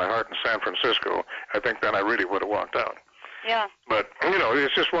 left my heart in San Francisco. I think then I really would have walked out. Yeah. But, you know,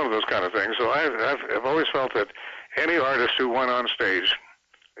 it's just one of those kind of things. So I've always felt that any artist who went on stage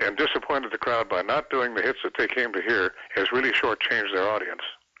and disappointed the crowd by not doing the hits that they came to hear has really shortchanged their audience.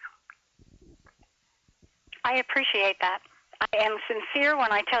 I appreciate that. I am sincere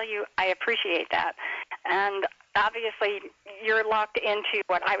when I tell you I appreciate that. And obviously you're locked into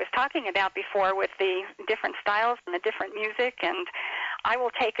what I was talking about before with the different styles and the different music, and I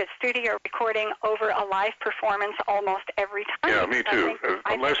will take a studio recording over a live performance almost every time. Yeah, me too.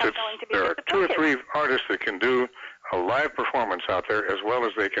 Unless there are two or three artists that can do a live performance out there as well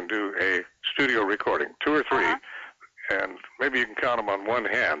as they can do a studio recording. Two or three, and maybe you can count them on one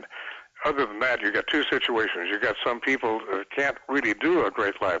hand. Other than that, you've got two situations. You've got some people that can't really do a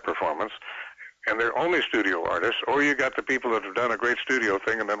great live performance, and they're only studio artists, or you got the people that have done a great studio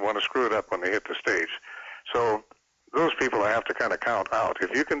thing and then want to screw it up when they hit the stage. So those people I have to kind of count out.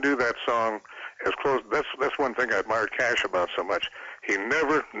 If you can do that song as close, that's one thing I admired Cash about so much. He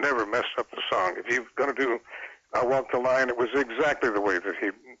never messed up the song. If you're going to do I Walk the Line, it was exactly the way that he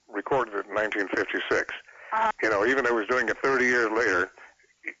recorded it in 1956. You know, even though he was doing it 30 years later,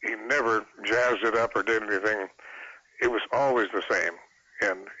 he never jazzed it up or did anything. It was always the same.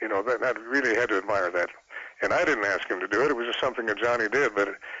 And, you know, that really had to admire that. And I didn't ask him to do it. It was just something that Johnny did. But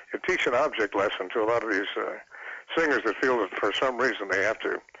it teaches an object lesson to a lot of these singers that feel that for some reason they have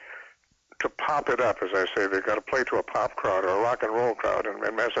to pop it up, as I say. They've got to play to a pop crowd or a rock and roll crowd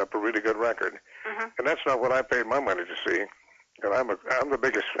and mess up a really good record. And that's not what I paid my money to see. And I'm the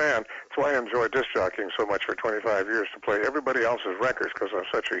biggest fan. That's why I enjoy disc jockeying so much for 25 years, to play everybody else's records, because I'm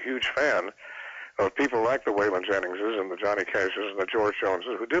such a huge fan of people like the Waylon Jenningses and the Johnny Cashes and the George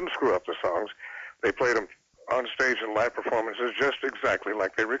Joneses, who didn't screw up the songs. They played them on stage in live performances just exactly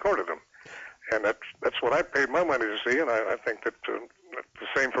like they recorded them. And that's what I paid my money to see, and I think that the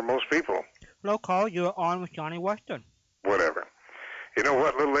same for most people. Hello, Carl. You're on with Johnny Western. Whatever. You know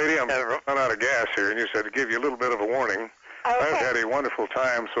what, little lady? I'm running out of gas here, and you said to give you a little bit of a warning. Okay. I've had a wonderful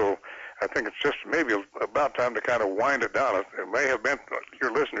time, so I think it's just maybe about time to kind of wind it down. It may have been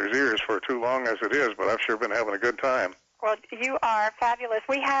your listeners' ears for too long as it is, but I've sure been having a good time. Well, you are fabulous.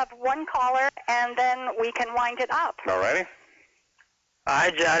 We have one caller, and then we can wind it up. All righty.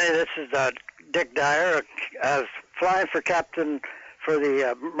 Hi, Johnny. This is Dick Dyer. I was flying for captain for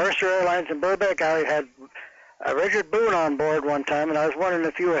the Mercer Airlines in Burbank. I had Richard Boone on board one time, and I was wondering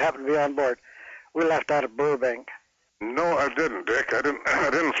if you would happen to be on board. We left out of Burbank. No, I didn't, Dick. I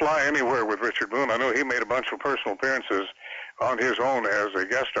didn't fly anywhere with Richard Boone. I know he made a bunch of personal appearances on his own as a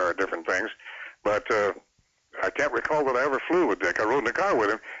guest star at different things, but I can't recall that I ever flew with Dick. I rode in the car with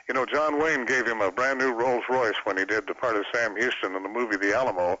him. You know, John Wayne gave him a brand new Rolls Royce when he did the part of Sam Houston in the movie The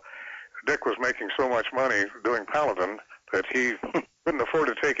Alamo. Dick was making so much money doing Paladin that he couldn't afford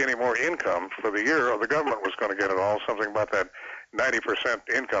to take any more income for the year, or the government was going to get it all, something about that 90%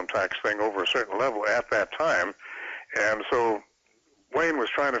 income tax thing over a certain level at that time. And so Wayne was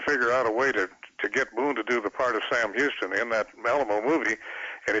trying to figure out a way to get Boone to do the part of Sam Houston in that Alamo movie.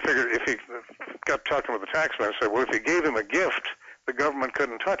 And he figured if he got talking with the taxman and said, well, if he gave him a gift, the government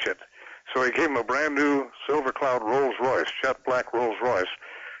couldn't touch it. So he gave him a brand new Silver Cloud Rolls Royce, jet black Rolls Royce,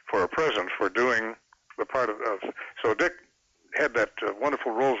 for a present for doing the part of so Dick had that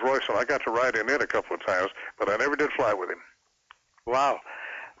wonderful Rolls Royce, and I got to ride in it a couple of times, but I never did fly with him. Wow.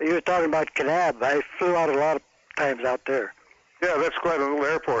 You were talking about Kanab. I flew out a lot of times out there. Yeah, that's quite a little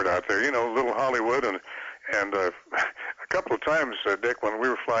airport out there, you know, little Hollywood, and a couple of times, Dick, when we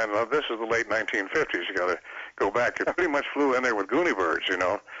were flying, this is the late 1950s, you got to go back. You pretty much flew in there with Goonie birds, you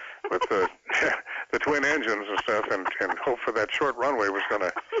know, with the twin engines and stuff, and hope for that short runway was going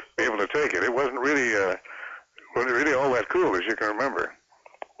to be able to take it. It wasn't really all that cool, as you can remember.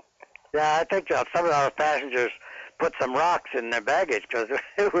 Yeah, I think some of our passengers put some rocks in their baggage because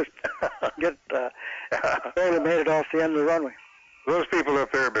it was barely made it off the end of the runway. Those people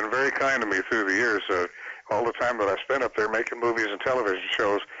up there have been very kind to me through the years. All the time that I spent up there making movies and television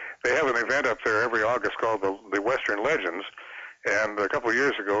shows, they have an event up there every August called the Western Legends. And a couple of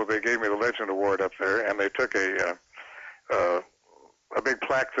years ago, they gave me the Legend Award up there, and they took a big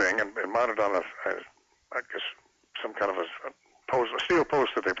plaque thing and mounted on I guess some kind of a steel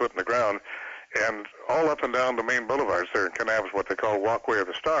post that they put in the ground. And all up and down the main boulevards there in Kanab is what they call Walkway of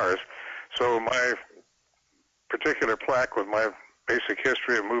the Stars. So my particular plaque with my basic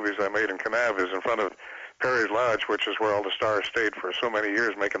history of movies I made in Kanab is in front of Perry's Lodge, which is where all the stars stayed for so many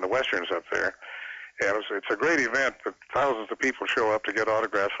years making the westerns up there. And it's a great event that thousands of people show up to get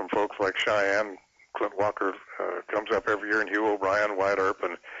autographs from folks like Cheyenne. Clint Walker comes up every year, and Hugh O'Brien, Wyatt Earp,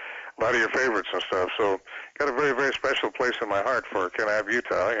 and a lot of your favorites and stuff. So got a very, very special place in my heart for Kanab,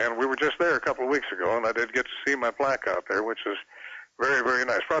 Utah. And we were just there a couple of weeks ago, and I did get to see my plaque out there, which is very, very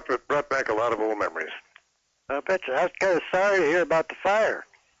nice. Brought back a lot of old memories. I bet you. I was kind of sorry to hear about the fire.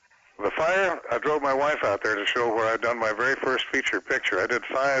 The fire, I drove my wife out there to show where I'd done my very first feature picture. I did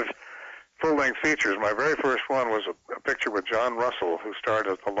 5 full-length features. My very first one was a picture with John Russell, who starred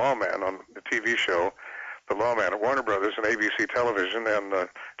as the lawman on the TV show, The Lawman, at Warner Brothers and ABC Television, and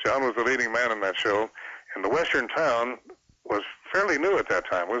John was the leading man in that show. And the western town was fairly new at that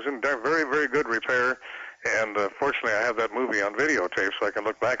time. It was in very, very good repair, and fortunately I have that movie on videotape so I can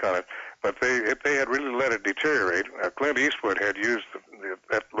look back on it. But they had really let it deteriorate. Clint Eastwood had used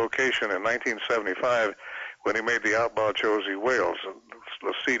that location in 1975 when he made The Outlaw Josie Wales,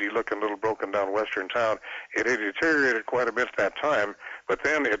 a seedy-looking little broken-down western town. It had deteriorated quite a bit at that time, but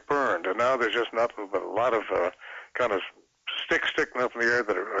then it burned, and now there's just nothing but a lot of kind of sticks sticking up in the air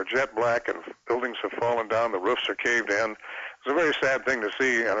that are jet black, and buildings have fallen down, the roofs are caved in. It's a very sad thing to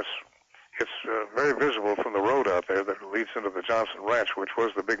see, and it's very visible from the road out there that leads into the Johnson Ranch, which was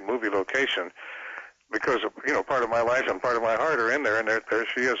the big movie location, because of, part of my life and part of my heart are in there, and there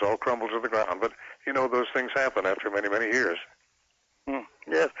she is, all crumbled to the ground. But, those things happen after many, many years.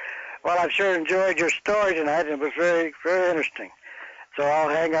 Yes. Well, I've sure enjoyed your story tonight, and it was very, very interesting. So I'll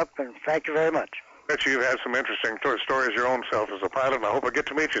hang up, and thank you very much. I bet you've had some interesting stories your own self as a pilot, and I hope I get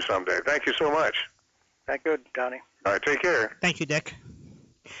to meet you someday. Thank you so much. Thank you, Donnie. All right, take care. Thank you, Dick.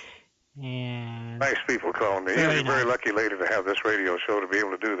 And nice people calling me. You're a very lucky lady to have this radio show to be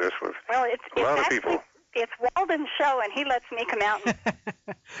able to do this with a lot of people. It's Walden's show, and he lets me come out.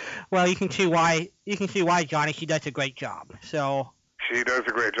 Well, you can see why, Johnny. She does a great job. So she does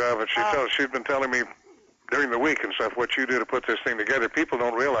a great job, and she's been telling me during the week and stuff what you do to put this thing together. People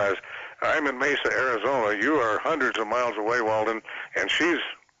don't realize I'm in Mesa, Arizona. You are hundreds of miles away, Walden, and she's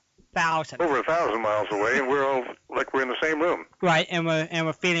over 1,000 miles away, and we're all like we're in the same room. Right, and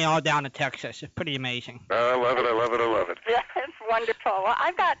we're feeding all down to Texas. It's pretty amazing. I love it. I love it. I love it. Yeah, it's wonderful. Well,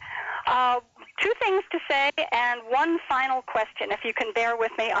 I've got 2 things to say and one final question, if you can bear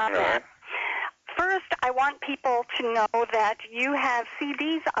with me on that. First, I want people to know that you have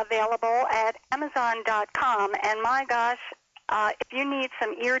CDs available at Amazon.com, and my gosh, if you need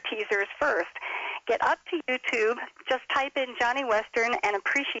some ear teasers first, get up to YouTube, just type in Johnny Western and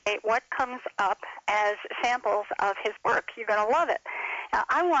appreciate what comes up as samples of his work. You're going to love it. Now,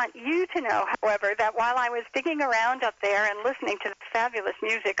 I want you to know, however, that while I was digging around up there and listening to this fabulous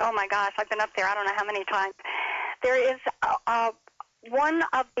music, oh my gosh, I've been up there I don't know how many times, there is one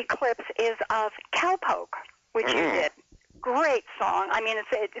of the clips is of Cowpoke, which you did. Great song. I mean,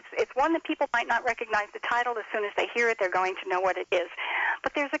 it's one that people might not recognize the title. As soon as they hear it, they're going to know what it is.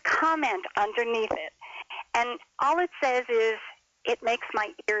 But there's a comment underneath it, and all it says is, "It makes my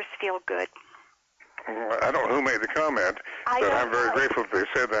ears feel good." I don't know who made the comment, but I'm very grateful they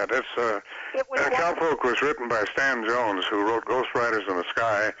said that. Cowpoke was written by Stan Jones, who wrote Ghost Riders in the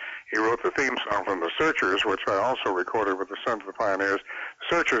Sky. He wrote the theme song from The Searchers, which I also recorded with the Sons of the Pioneers.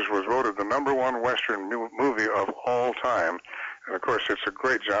 The Searchers was voted the #1 Western movie of all time. And, of course, it's a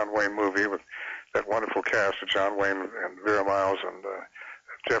great John Wayne movie with that wonderful cast of John Wayne and Vera Miles and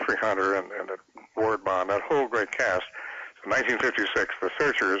Jeffrey Hunter and Ward Bond, that whole great cast. 1956, The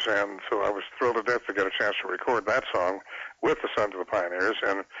Searchers, and so I was thrilled to death to get a chance to record that song with the Sons of the Pioneers.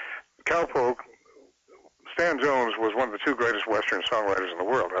 And Cowpoke, Stan Jones was one of the 2 greatest Western songwriters in the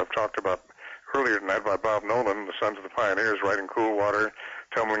world. I've talked about earlier tonight by Bob Nolan, the Sons of the Pioneers, writing Cool Water,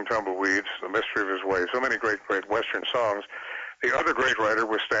 Tumbling Tumbleweeds, The Mystery of His Way, so many great, great Western songs. The other great writer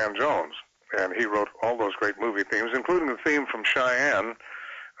was Stan Jones, and he wrote all those great movie themes, including the theme from Cheyenne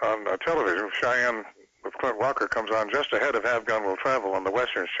on television. Cheyenne with Clint Walker comes on just ahead of Have Gun Will Travel on the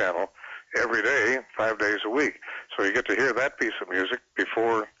Westerns channel every day, 5 days a week. So you get to hear that piece of music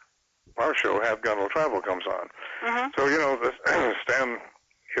before our show, Have Gun Will Travel, comes on. So, Stan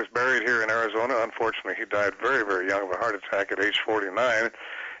is buried here in Arizona. Unfortunately, he died very, very young of a heart attack at age 49.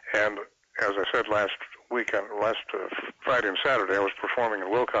 And as I said last Friday and Saturday, I was performing in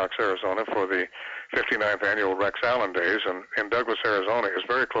Wilcox, Arizona for the 59th annual Rex Allen Days. And Douglas, Arizona is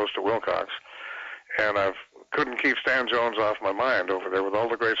very close to Wilcox. And I couldn't keep Stan Jones off my mind over there with all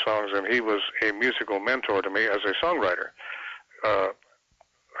the great songs, and he was a musical mentor to me as a songwriter.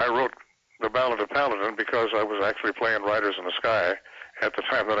 I wrote the Ballad of Paladin because I was actually playing Riders in the Sky at the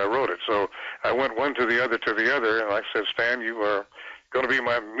time that I wrote it. So I went one to the other, and like I said, Stan, you are going to be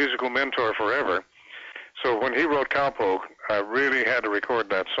my musical mentor forever. So when he wrote Cowpoke, I really had to record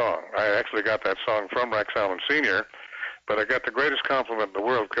that song. I actually got that song from Rex Allen Sr., but I got the greatest compliment in the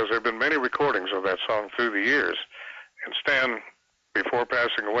world because there have been many recordings of that song through the years. And Stan, before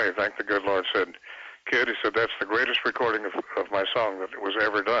passing away, thank the good Lord, said, "Kid," he said, "that's the greatest recording of my song that was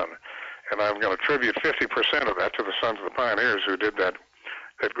ever done." And I'm going to attribute 50% of that to the Sons of the Pioneers, who did that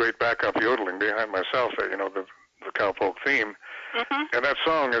great backup yodeling behind myself, the Cowpoke theme. Mm-hmm. And that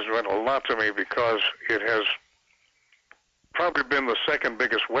song has meant a lot to me because it has probably been the second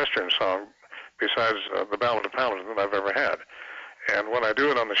biggest Western song besides the Ballad of Paladin that I've ever had. And when I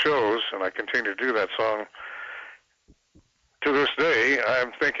do it on the shows, and I continue to do that song, to this day,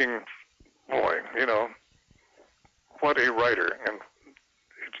 I'm thinking, boy, what a writer. And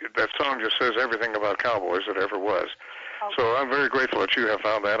that song just says everything about cowboys that ever was. Okay. So I'm very grateful that you have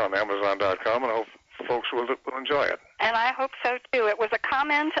found that on Amazon.com, and I hope folks will enjoy it. And I hope so, too. It was a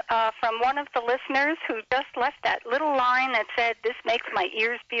comment from one of the listeners who just left that little line that said, "This makes my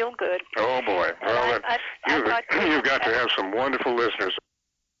ears feel good." Oh, boy. Well, you've got to have some wonderful listeners.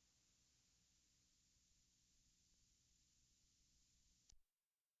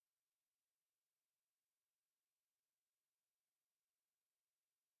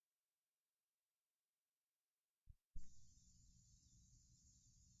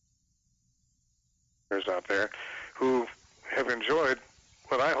 Out there who have enjoyed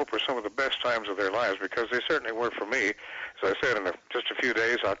what I hope are some of the best times of their lives, because they certainly were for me. As I said, in just a few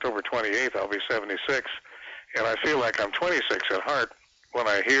days, October 28th, I'll be 76, and I feel like I'm 26 at heart when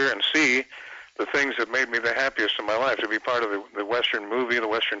I hear and see the things that made me the happiest in my life, to be part of the Western movie, the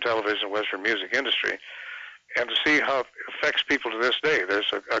Western television, Western music industry, and to see how it affects people to this day.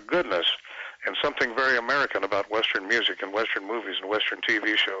 There's a goodness and something very American about Western music and Western movies and Western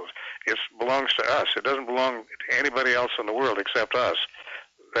TV shows. It belongs to us. It doesn't belong to anybody else in the world except us.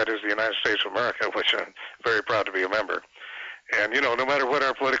 That is the United States of America, which I'm very proud to be a member. And, no matter what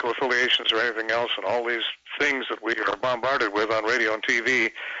our political affiliations or anything else and all these things that we are bombarded with on radio and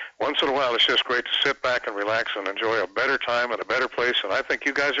TV, once in a while it's just great to sit back and relax and enjoy a better time and a better place, and I think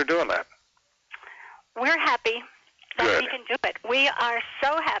you guys are doing that. We're happy that Good. we can do it. We are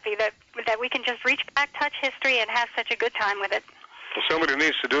so happy that we can just reach back, touch history, and have such a good time with it. Well, somebody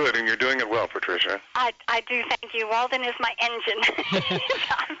needs to do it, and you're doing it well, Patricia. I do thank you. Walden is my engine.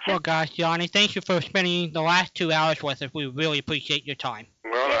 Well, gosh, Johnny, thank you for spending the last 2 hours with us. We really appreciate your time.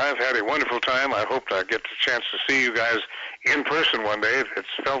 Well, I've had a wonderful time. I hope I get the chance to see you guys in person one day. It's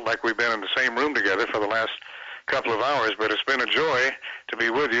felt like we've been in the same room together for the last couple of hours, but it's been a joy to be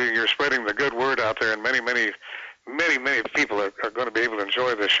with you. You're spreading the good word out there, and many people are going to be able to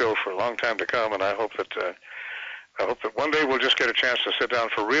enjoy this show for a long time to come, and I hope that one day we'll just get a chance to sit down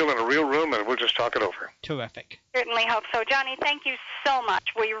for real in a real room, and we'll just talk it over. Terrific. Certainly hope so. Johnny, thank you so much.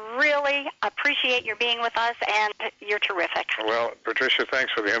 We really appreciate your being with us, and you're terrific. Well, Patricia,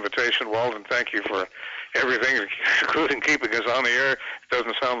 thanks for the invitation. Walden, thank you for everything, including keeping us on the air. It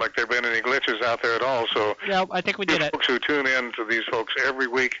doesn't sound like there have been any glitches out there at all. So, Yeah, I think we did it. Folks who tune in to these folks every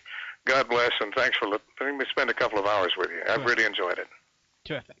week, God bless, and thanks for letting me spend a couple of hours with you. I've really enjoyed it.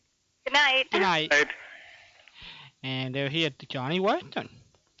 Terrific. Good night. Good night. Right. And they're here to Johnny Weston.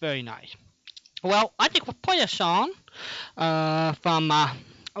 Very nice. Well, I think we'll play a song from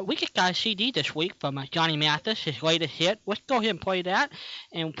we just got a CD this week from Johnny Mathis, his latest hit. Let's go ahead and play that,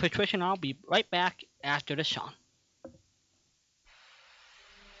 and Patricia and I'll be right back after the song.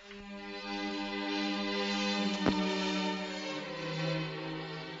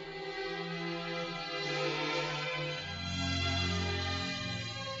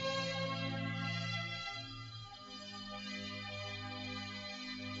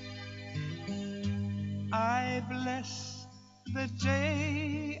 I bless the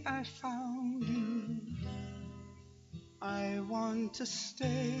day I found you. I want to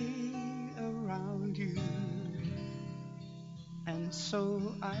stay around you, and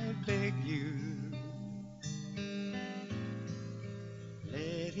so I beg you,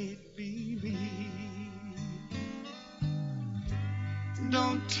 let it be me.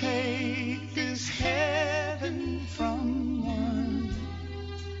 Don't take this heaven from one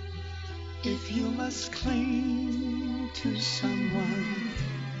if you must cling to someone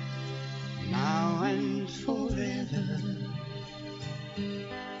now and forever.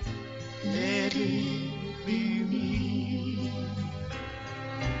 Let it be me.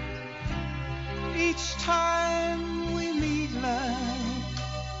 Each time we meet, love,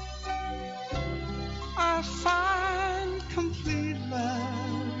 I find complete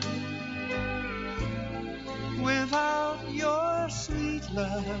love. Without your sweet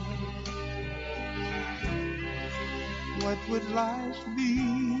love, what would life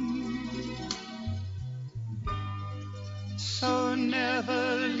be? So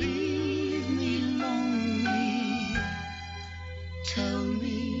never leave me lonely. Tell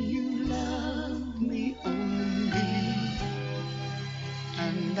me you love me only,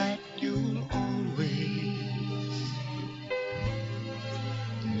 and that you'll always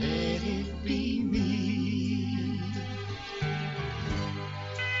let it be me.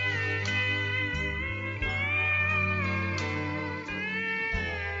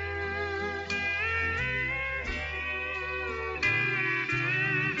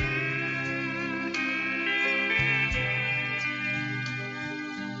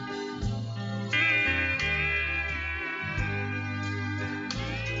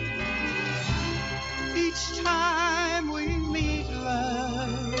 Each time we meet,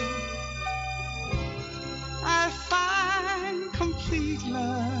 love, I find complete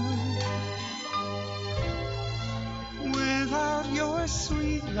love. Without your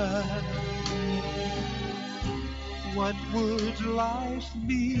sweet love, what would life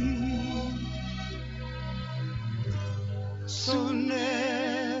be? So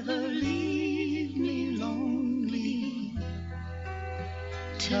never leave me lonely.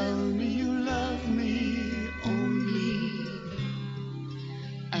 Tell me you love me only,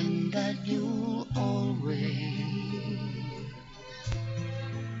 and that you'll always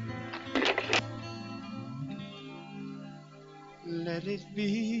let it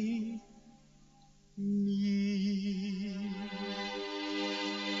be me.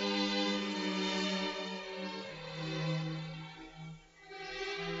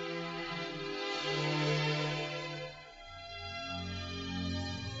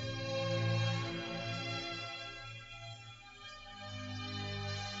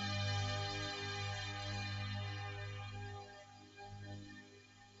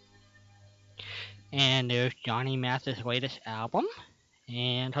 And there's Johnny Mathis' latest album.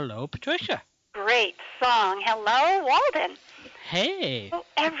 And hello, Patricia. Great song. Hello, Walden. Hey. Oh,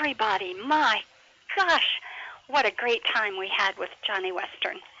 everybody. My gosh, what a great time we had with Johnny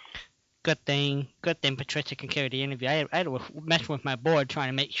Western. Good thing Patricia can carry the interview. I had to mess with my board trying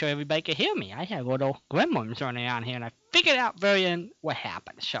to make sure everybody could hear me. I had little gremlins running around here, and I figured out very end what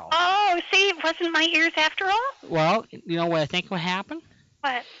happened. So. Oh, see, it wasn't my ears after all? Well, you know what I think what happened?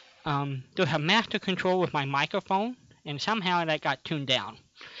 What? There's a master control with my microphone, and somehow that got tuned down.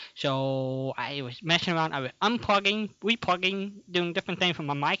 So I was messing around. I was unplugging, replugging, doing different things from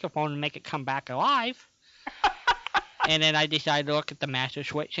my microphone to make it come back alive. And then I decided to look at the master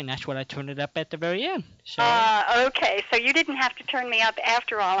switch, and that's what I turned it up at the very end. So. Okay, so you didn't have to turn me up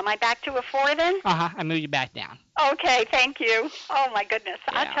after all. Am I back to a 4 then? I moved you back down. Okay, thank you. Oh, my goodness.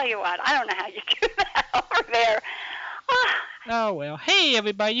 Yeah. I'll tell you what. I don't know how you do that over there. Oh, well. Hey,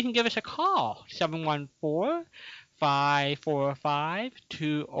 everybody, you can give us a call.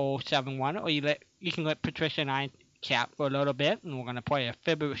 714-545-2071. Or you can let Patricia and I chat for a little bit, and we're going to play a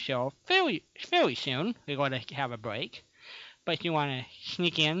favorite show fairly soon. We're going to have a break. But if you want to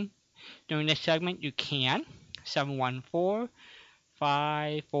sneak in during this segment, you can.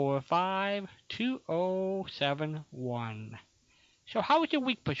 714-545-2071. So how was your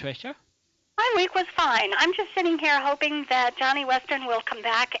week, Patricia? My week was fine. I'm just sitting here hoping that Johnny Western will come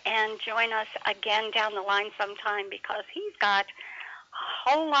back and join us again down the line sometime, because he's got a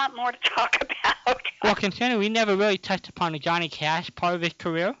whole lot more to talk about. Well, considering we never really touched upon the Johnny Cash part of his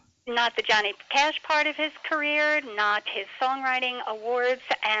career. Not the Johnny Cash part of his career, not his songwriting awards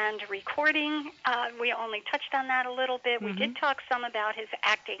and recording. We only touched on that a little bit. We did talk some about his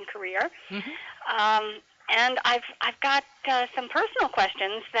acting career. And I've got some personal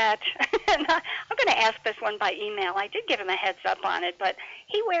questions that I'm going to ask this one by email. I did give him a heads up on it, but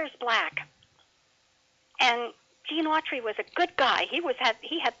he wears black. And Gene Autry was a good guy. He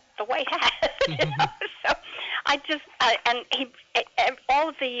had the white hat. You know? So I just all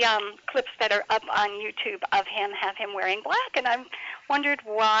of the clips that are up on YouTube of him have him wearing black, and I've wondered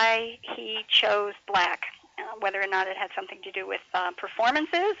why he chose black. Whether or not it had something to do with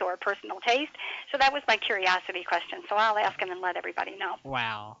performances or personal taste. So that was my curiosity question. So I'll ask him and let everybody know.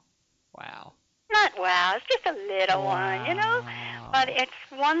 Wow. Not wow. It's just a little one, you know. But it's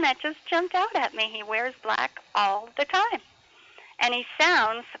one that just jumped out at me. He wears black all the time. And he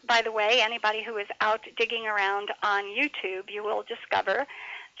sounds, by the way, anybody who is out digging around on YouTube, you will discover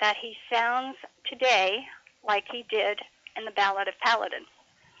that he sounds today like he did in the Ballad of Paladin.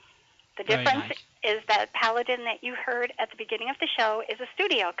 The difference is that Paladin that you heard at the beginning of the show is a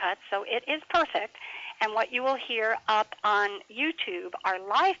studio cut, so it is perfect. And what you will hear up on YouTube are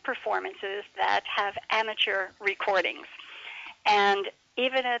live performances that have amateur recordings. And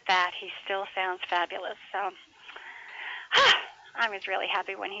even at that, he still sounds fabulous. So I was really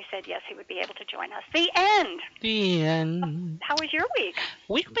happy when he said yes, he would be able to join us. The end. The end. How was your week?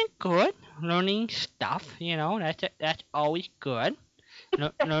 We've been good, learning stuff. That's always good.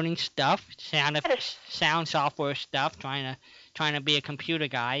 Learning stuff, sound software stuff. Trying to be a computer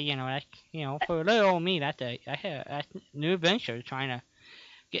guy. For little old me, that's a new adventure. Trying to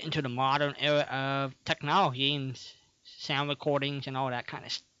get into the modern era of technology and sound recordings and all that kind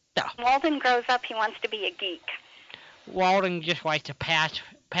of stuff. Walden grows up, he wants to be a geek. Walden just likes to pass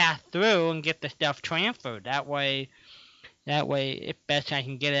through and get the stuff transferred. That way, if best I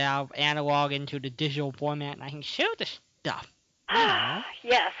can get it out of analog into the digital format, and I can share the stuff.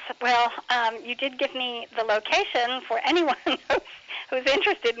 Yes. Well, you did give me the location for anyone who's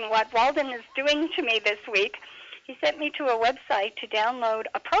interested in what Walden is doing to me this week. He sent me to a website to download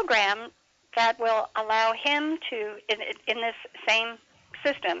a program that will allow him to, in this same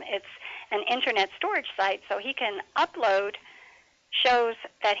system, it's an internet storage site, so he can upload shows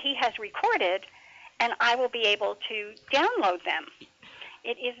that he has recorded, and I will be able to download them.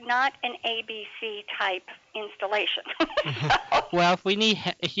 It is not an ABC type installation. Well,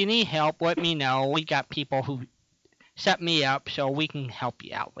 if you need help, let me know. We got people who set me up, so we can help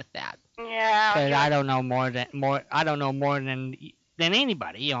you out with that. Yeah. But I don't know more than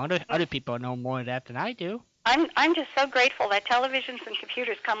anybody. Other people know more of that than I do. I'm just so grateful that televisions and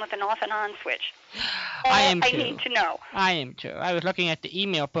computers come with an off and on switch. I am too. I need to know. I am too. I was looking at the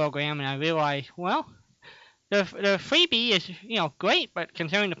email program and I realized, well, the freebie is great, but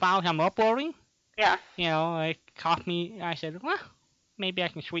considering the files I'm uploading, yeah, it cost me. I said, well, maybe I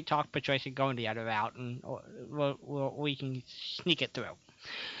can sweet talk Patricia going the other route, and we can sneak it through.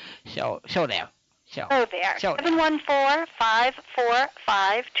 So there. So there.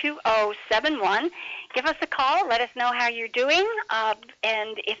 714-545-2071. Give us a call. Let us know how you're doing.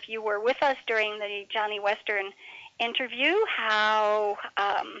 And if you were with us during the Johnny Western interview, how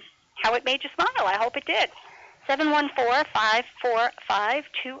it made you smile. I hope it did.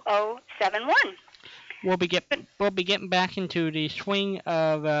 714-545-2071. We'll be getting back into the swing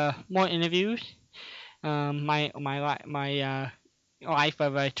of more interviews. My life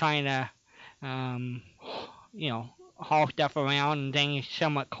of trying to haul stuff around and things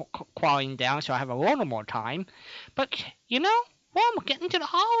somewhat quieting down, so I have a little more time. But I'm getting to the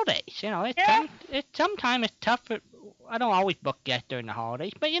holidays. Sometimes it's tough. I don't always book guests during the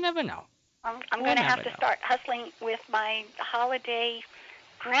holidays, but you never know. I'm going to have to start hustling with my holiday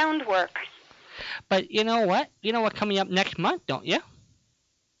groundwork. But you know what? You know what's coming up next month, don't you?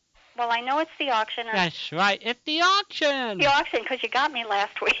 Well, I know it's the auction. That's right. It's the auction. The auction, because you got me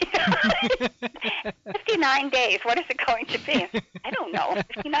last week. 59 days. What is it going to be? I don't know.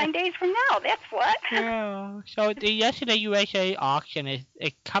 59 days from now. That's what. Yeah. So the Yesterday USA auction is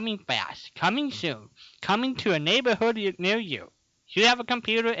coming fast, coming soon, coming to a neighborhood near you. If you have a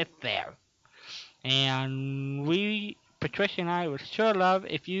computer, it's there. And Patricia and I would sure love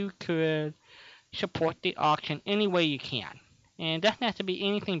if you could support the auction any way you can. And it doesn't have to be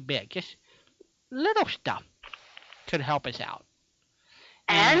anything big. Just little stuff could help us out.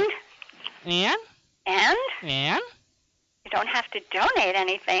 And? You don't have to donate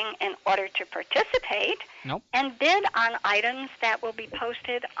anything in order to participate. Nope. And bid on items that will be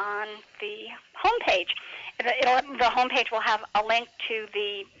posted on the homepage. The homepage will have a link to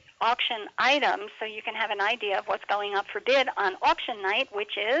the auction items, so you can have an idea of what's going up for bid on auction night,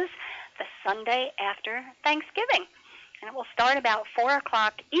 which is the Sunday after Thanksgiving. And it will start about 4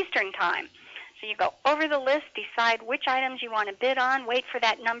 o'clock Eastern Time. So you go over the list, decide which items you want to bid on, wait for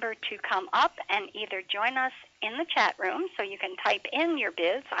that number to come up, and either join us in the chat room so you can type in your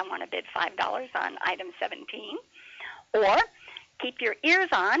bids. I want to bid $5 on item 17. Or keep your ears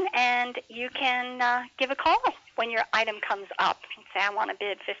on, and you can give a call when your item comes up. You can say, I want to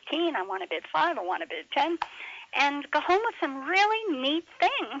bid 15, I want to bid 5, I want to bid 10. And go home with some really neat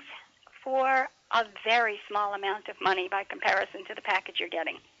things for a very small amount of money by comparison to the package you're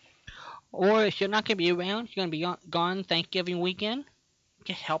getting. Or if you're not going to be around, you're going to be gone Thanksgiving weekend,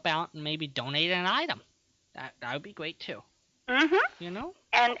 just help out and maybe donate an item. That would be great too. Mm-hmm.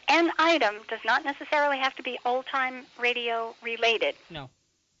 And an item does not necessarily have to be old-time radio related. No.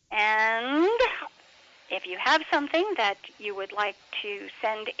 And if you have something that you would like to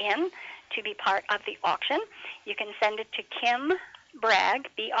send in to be part of the auction, you can send it to Kim Bragg,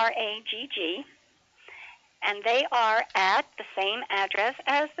 B-R-A-G-G, and they are at the same address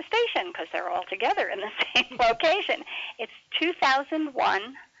as the station because they're all together in the same location. It's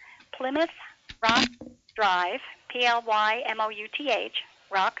 2001 Plymouth Rock Drive, Plymouth,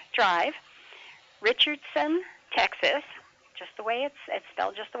 Rock Drive, Richardson, Texas, just the way it's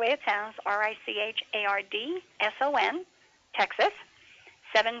spelled just the way it sounds, RICHARDSON, Texas,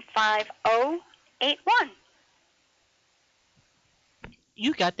 75081.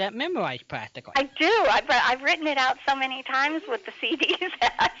 You got that memorized practically. I do. I've written it out so many times with the CDs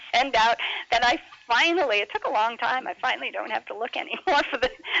that I send out that I finally, it took a long time, I finally don't have to look anymore for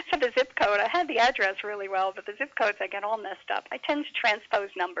the zip code. I had the address really well, but the zip codes I get all messed up. I tend to transpose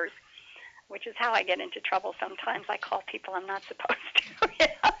numbers, which is how I get into trouble sometimes. I call people I'm not supposed to.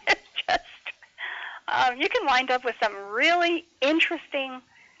 It's just, you can wind up with some really interesting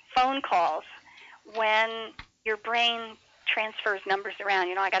phone calls when your brain transfers numbers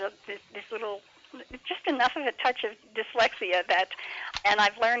around. I got this little, just enough of a touch of dyslexia and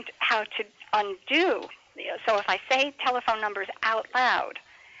I've learned how to undo. So if I say telephone numbers out loud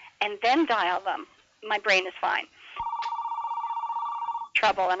and then dial them, my brain is fine.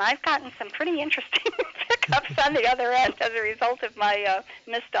 Trouble, and I've gotten some pretty interesting pickups on the other end as a result of my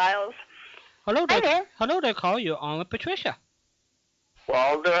misdials. Hello there. Hi there. Hello there, call. You're on with Patricia.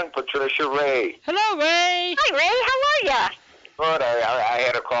 Well done, Patricia. Ray. Hello, Ray. Hi, Ray. How are ya? Good. I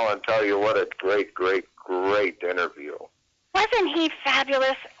had to call and tell you what a great interview. Wasn't he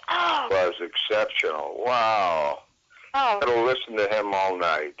fabulous? Oh. It was exceptional. Wow. Oh. I had to listen to him all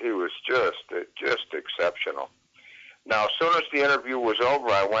night. He was just exceptional. Now, as soon as the interview was over,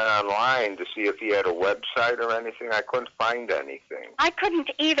 I went online to see if he had a website or anything. I couldn't find anything. I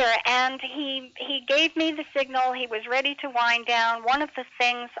couldn't either, and he gave me the signal. He was ready to wind down. One of the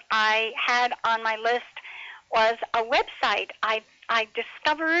things I had on my list was a website. I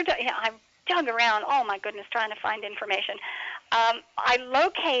discovered, I dug around, oh my goodness, trying to find information. I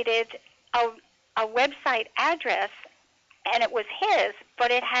located a website address, and it was his,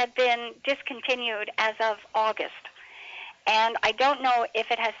 but it had been discontinued as of August. And I don't know if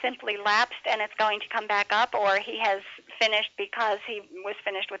it has simply lapsed and it's going to come back up, or he has finished because he was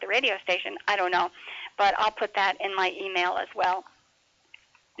finished with the radio station. I don't know. But I'll put that in my email as well.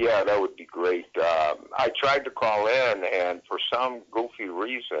 Yeah, that would be great. I tried to call in, and for some goofy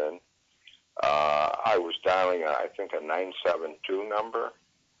reason, I was dialing, I think, a 972 number,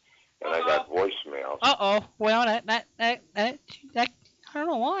 and I got voicemails. Well, that I don't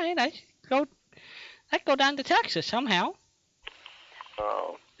know why. That go down to Texas somehow.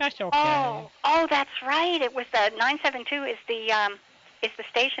 Oh. That's okay. Oh, that's right. It was the 972 is the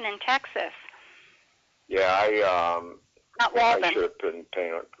station in Texas. Yeah, Not Walden. I should have been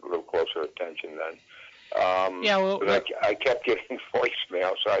paying a little closer attention then. I kept getting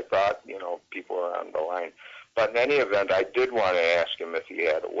voicemail, so I thought, people are on the line. But in any event, I did want to ask him if he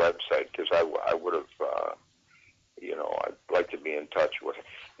had a website, because I would have, I'd like to be in touch with him.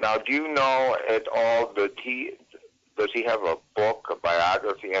 Now, do you know at all does he have a book, a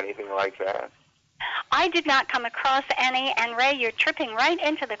biography, anything like that? I did not come across any, and Ray, you're tripping right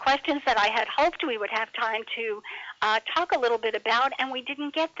into the questions that I had hoped we would have time to talk a little bit about, and we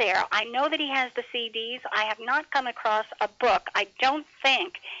didn't get there. I know that he has the CDs. I have not come across a book. I don't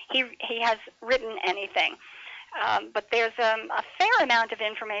think he has written anything. But there's a fair amount of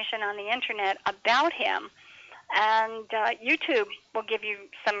information on the Internet about him, and YouTube will give you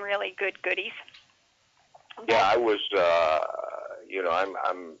some really good goodies. Yeah, I was, I'm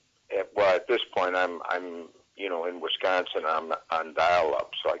at this point, I'm in Wisconsin. I'm on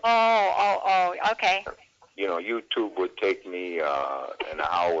dial-up, so okay. YouTube would take me an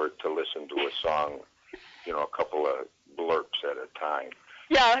hour to listen to a song, a couple of blurps at a time.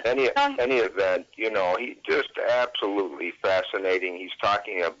 Yeah. Any event, he just absolutely fascinating. He's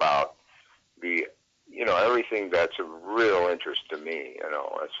talking about the, everything that's of real interest to me,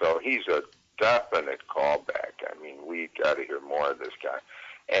 So he's a definite callback. I mean, we got to hear more of this guy.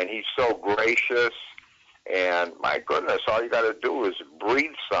 And he's so gracious, and my goodness, all you got to do is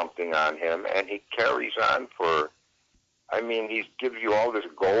breathe something on him, and he carries on he gives you all this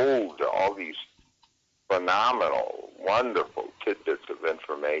gold, all these phenomenal, wonderful tidbits of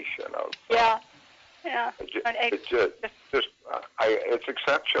information. It's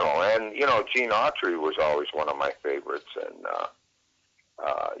exceptional. And, Gene Autry was always one of my favorites, and,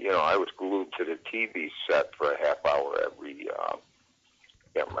 I was glued to the TV set for a half hour every, I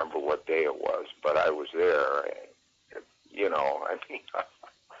can't remember what day it was, but I was there,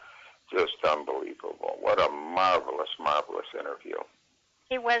 just unbelievable. What a marvelous, marvelous interview.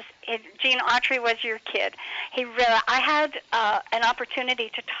 Gene Autry was your kid. I had an opportunity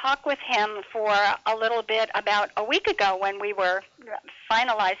to talk with him for a little bit about a week ago when we were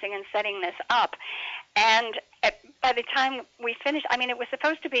finalizing and setting this up. And by the time we finished, it was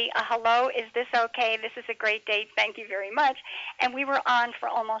supposed to be a hello, is this okay? This is a great date. Thank you very much. And we were on for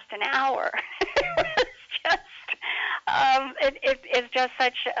almost an hour. It was just It's just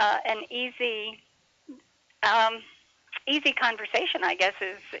such an easy conversation, I guess,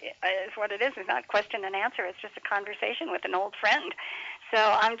 is what it is. It's not question and answer. It's just a conversation with an old friend.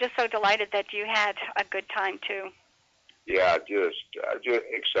 So I'm just so delighted that you had a good time, too. Yeah, just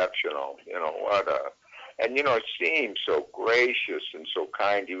exceptional. And it seemed so gracious and so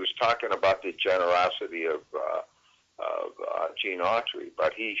kind. He was talking about the generosity of Gene Autry,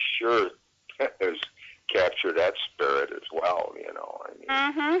 but he sure has captured that spirit as well.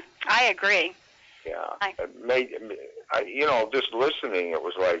 I agree. Yeah, it made just listening. It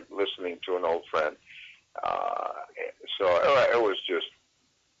was like listening to an old friend. So it was just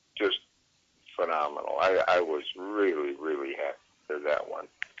phenomenal. I was really, really happy to hear that one.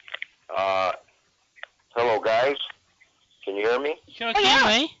 Hello, guys. Can you hear me? Sure can,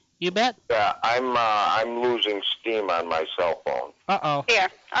 Ray. You bet. Yeah, I'm losing steam on my cell phone. Uh-oh. Here.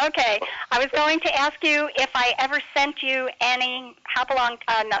 Okay. I was going to ask you if I ever sent you any Hopalong,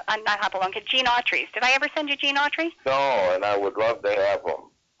 not Hopalong, Gene Autry's. Did I ever send you Gene Autry? No, and I would love to have them.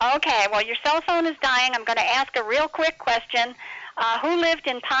 Okay. Well, your cell phone is dying. I'm going to ask a real quick question. Who lived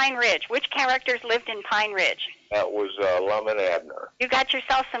in Pine Ridge? Which characters lived in Pine Ridge? That was Lum and Abner. You got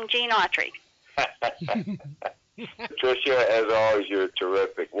yourself some Gene Autry. Patricia, as always, you're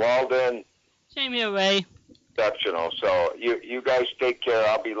terrific. Walden. Same here, Ray. Exceptional. So you guys take care.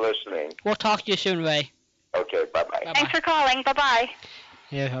 I'll be listening. We'll talk to you soon, Ray. Okay, bye-bye. Thanks for calling. Bye-bye.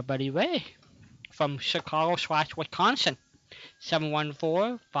 Here's our buddy Ray from Chicago/Wisconsin.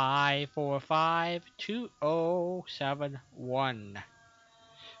 714-545-2071.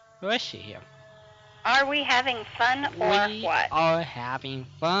 Let's see here. Are we having fun or we what? are having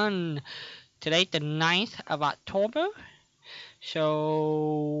fun. Today's the 9th of October.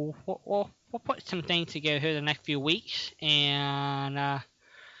 So we'll put some things together here the next few weeks. And,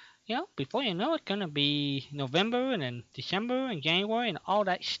 before you know it, it's going to be November and then December and January and all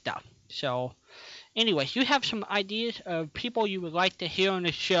that stuff. So, anyways, you have some ideas of people you would like to hear on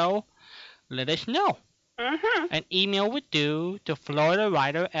the show, let us know. Mm-hmm. An email would do to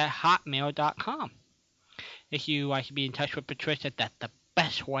floridawriter@hotmail.com. If you like to be in touch with Patricia, that's the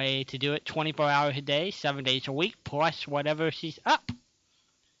best way to do it. 24 hours a day, 7 days a week, plus whatever she's up.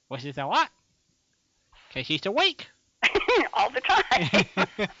 Which is a lot. Because she's awake. All the time.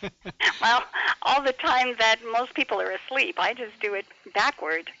 Well, all the time that most people are asleep. I just do it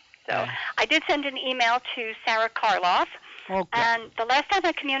backward. So I did send an email to Sarah Karloff. Okay. And the last time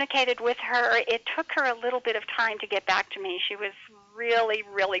I communicated with her, it took her a little bit of time to get back to me. She was really,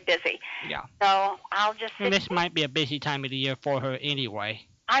 really busy. Yeah. So I'll just... And this might be a busy time of the year for her anyway.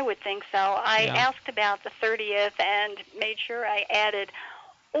 I would think so. I asked about the 30th and made sure I added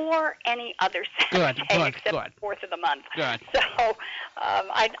or any other Saturday except the 4th of the month. Good. So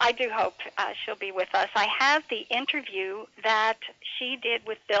I do hope she'll be with us. I have the interview that she did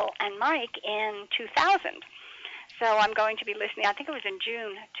with Bill and Mike in 2000. So I'm going to be listening. I think it was in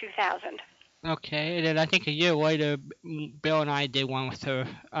June 2000. Okay, and then I think a year later, Bill and I did one with her.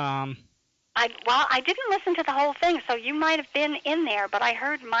 I didn't listen to the whole thing, so you might have been in there, but I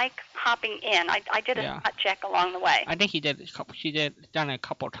heard Mike hopping in. I did a spot check along the way. I think she did done it a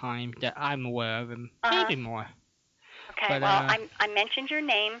couple times that I'm aware of, and maybe more. Okay, but, well, I mentioned your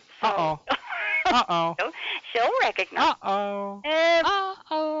name, so Uh-oh. she'll recognize. Uh-oh.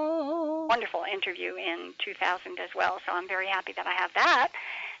 Wonderful interview in 2000 as well, so I'm very happy that I have that.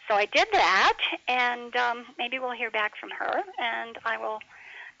 So I did that, and maybe we'll hear back from her, and I will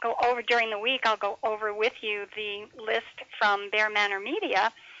go over during the week. I'll go over with you the list from Bear Manor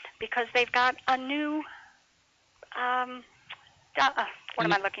Media, because they've got a new, what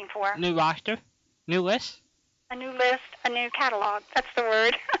am I looking for? New roster? New list? A new list, a new catalog. That's the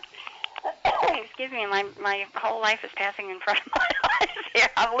word. Excuse me, my whole life is passing in front of my eyes here.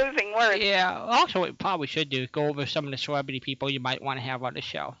 I'm losing words. Yeah, also what we probably should do is go over some of the celebrity people you might want to have on the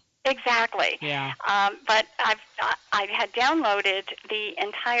show. Exactly. Yeah. But I had downloaded the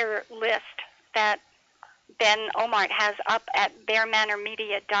entire list that Ben Omart has up at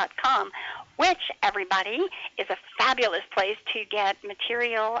bearmanormedia.com, which, everybody, is a fabulous place to get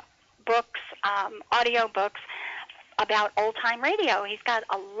material, books, audio books about old-time radio. He's got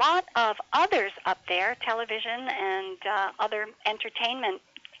a lot of others up there, television and other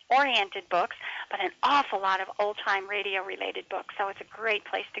entertainment-oriented books, but an awful lot of old-time radio-related books, so it's a great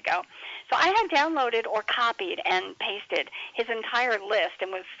place to go. So I had downloaded or copied and pasted his entire list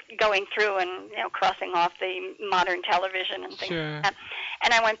and was going through and crossing off the modern television and things like that.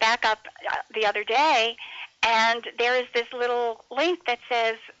 And I went back up the other day, and there is this little link that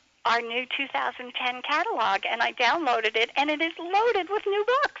says our new 2010 catalog, and I downloaded it, and it is loaded with new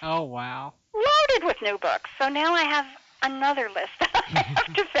books. Oh, wow. Loaded with new books. So now I have another list that I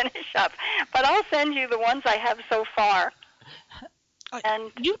have to finish up. But I'll send you the ones I have so far.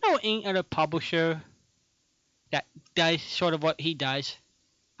 And you know any other publisher that does sort of what he does?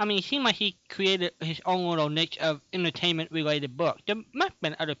 I mean, it seemed like he created his own little niche of entertainment-related books. There must have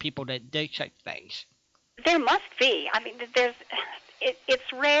been other people that did such things. there must be. I mean,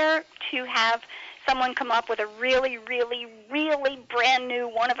 it's rare to have someone come up with a really, really, really brand new,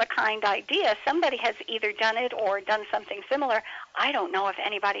 one-of-a-kind idea. Somebody has either done it or done something similar. I don't know of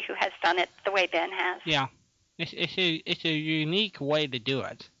anybody who has done it the way Ben has. Yeah. It's a unique way to do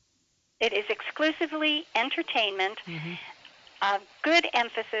it. It is exclusively entertainment, Mm-hmm. Good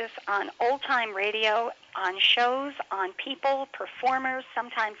emphasis on old-time radio, on shows, on people, performers.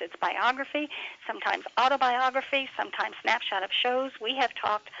 Sometimes it's biography, sometimes autobiography, sometimes snapshot of shows. We have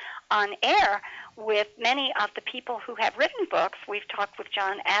talked on air with many of the people who have written books. We've talked with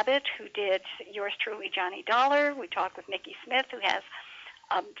John Abbott, who did Yours Truly, Johnny Dollar. We talked with Mickey Smith, who has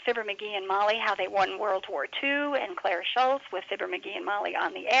Fibber McGee and Molly, how they won World War II, and Claire Schultz with Fibber McGee and Molly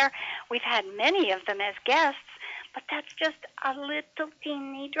on the air. We've had many of them as guests, but that's just a little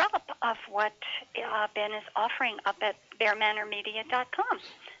teeny drop of what Ben is offering up at bearmanormedia.com.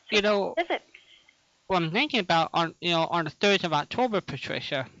 So visit. Well, I'm thinking about on the 3rd of October,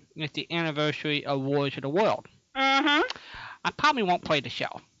 Patricia, is the anniversary of Wars of the World. Mm-hmm. I probably won't play the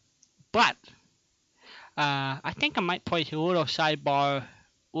show, but I think I might play a little sidebar,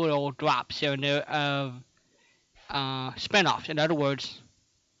 little drops here and there of spinoffs. In other words,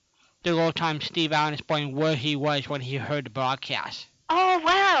 the little time Steve Allen explained where he was when he heard the broadcast. Oh,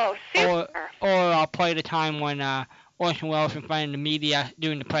 wow. Super. Or I'll play the time when Orson Welles was in front of the media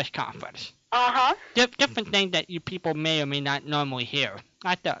during the press conference. Uh-huh. Different things that you people may or may not normally hear.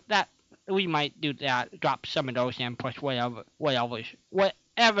 I thought that we might do that, drop some of those in, plus whatever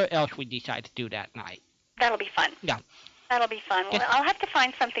else we decide to do that night. That'll be fun. Yeah. That'll be fun. Yes. Well, I'll have to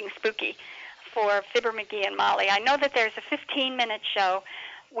find something spooky for Fibber McGee and Molly. I know that there's a 15-minute show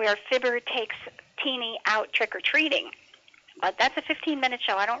where Fibber takes Teeny out trick-or-treating. But that's a 15-minute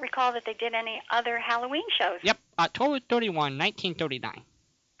show. I don't recall that they did any other Halloween shows. Yep, October 31, 1939.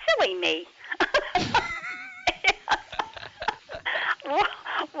 Silly me.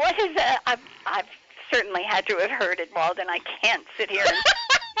 What is that? I've certainly had to have heard it, Walden. I can't sit here and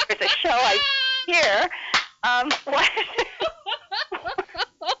there's a show I hear.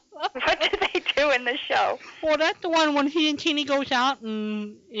 What do they do in the show? Well, that's the one when he and Teeny goes out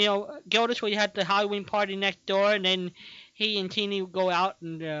and, Gilda's where you had the Halloween party next door, and then he and Teeny go out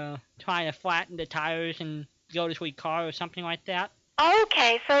and try to flatten the tires in Gilda's wee car or something like that.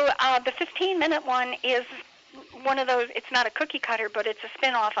 Okay, so the 15-minute one is one of those, it's not a cookie cutter, but it's a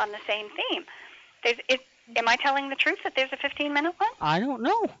spin-off on the same theme. Am I telling the truth that there's a 15-minute one? I don't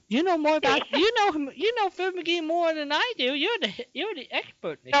know. You know more about you know Phil McGee more than I do. You're the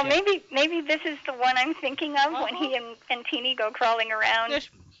expert. So maybe this is the one I'm thinking of when he and Teeny go crawling around.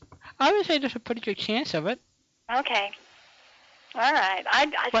 I would say there's a pretty good chance of it. Okay. All right.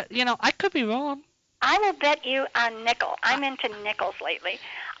 But I could be wrong. I will bet you a nickel. I'm into nickels lately.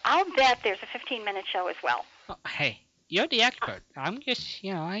 I'll bet there's a 15-minute show as well. Oh, hey, you're the expert. I'm just,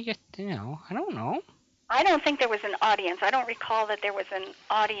 I don't know. I don't think there was an audience. I don't recall that there was an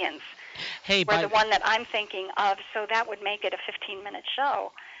audience for the one that I'm thinking of, so that would make it a 15-minute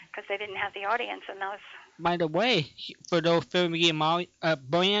show because they didn't have the audience in those. By the way, for those Phil McGee and Molly, a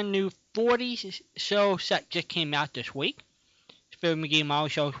brand new 40-show set just came out this week. Phil McGee and Molly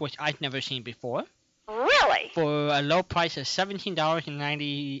shows, which I've never seen before. Really? For a low price of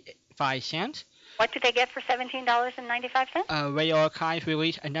 $17.95. What did they get for $17.95? Radio Archives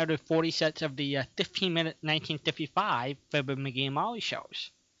released another 40 sets of the 15-minute 1955 Fibber McGee and Molly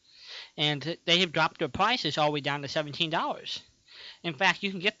shows. And they have dropped their prices all the way down to $17. In fact,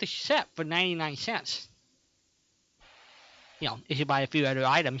 you can get the set for 99 cents. If you buy a few other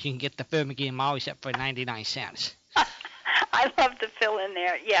items, you can get the Fibber McGee and Molly set for 99 cents. I love the fill in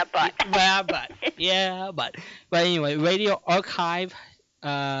there. Yeah, but. But anyway, Radio Archive,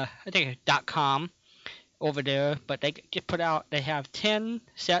 I think it's .com over there, but they just put out, they have 10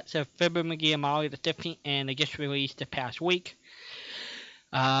 sets of Fibber McGee and Molly, the 15th, and they just released the past week.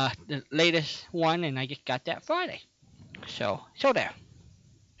 The latest one, and I just got that Friday. So there.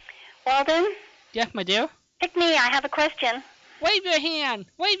 Walden? Yes, my dear? Pick me. I have a question. Wave your hand.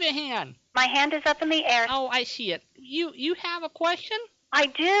 My hand is up in the air. Oh, I see it. You have a question? I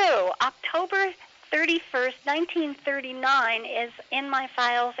do. October 31st, 1939 is in my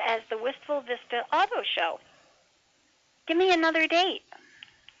files as the Wistful Vista Auto Show. Give me another date.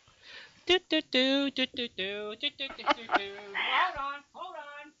 Hold on.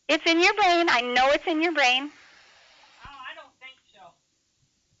 It's in your brain. I know it's in your brain.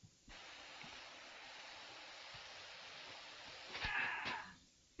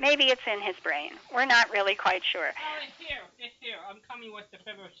 Maybe it's in his brain. We're not really quite sure. Oh, it's here. It's here. I'm coming with the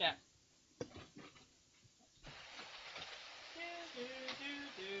fibber set.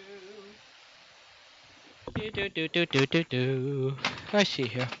 Let's see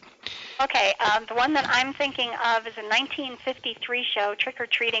here. Okay, the one that I'm thinking of is a 1953 show, Trick or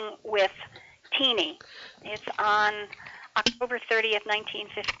Treating with Teenie. It's on October 30th,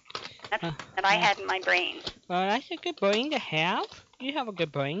 1950. That's that I had in my brain. Well, that's a good brain to have. You have a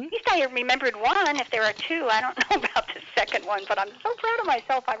good brain. At least I remembered one. If there are two, I don't know about the second one, but I'm so proud of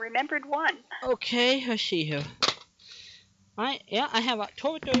myself I remembered one. Okay, let's see here. I have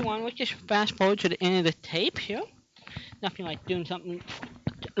October 31. Let's just fast forward to the end of the tape here. Nothing like doing something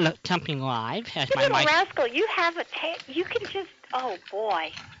live. As You my little mic. rascal, you have a tape. You can just, oh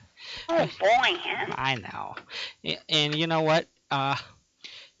boy. Oh boy, huh? I know. And you know what? I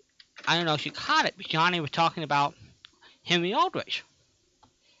don't know if you caught it, but Johnny was talking about Henry Aldrich.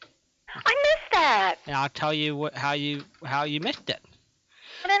 I missed that. And I'll tell you how you missed it.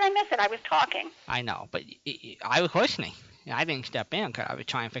 How did I miss it? I was talking. I know, but I was listening. I didn't step in because I was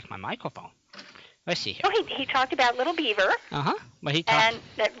trying to fix my microphone. Let's see here. Oh, he talked about Little Beaver. But he talked. And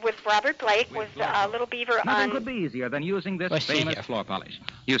that with Robert Blake was Little Beaver Nothing on. could be easier than using this Let's see famous here. floor polish.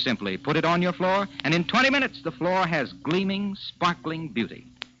 You simply put it on your floor, and in 20 minutes the floor has gleaming, sparkling beauty.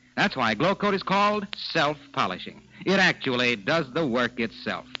 That's why Glow Coat is called self-polishing. It actually does the work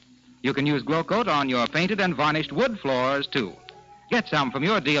itself. You can use Glow Coat on your painted and varnished wood floors, too. Get some from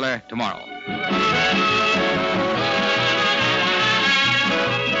your dealer tomorrow.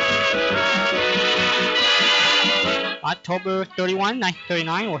 October 31,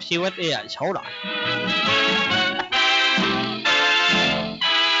 1939. We'll see what it is. Hold on.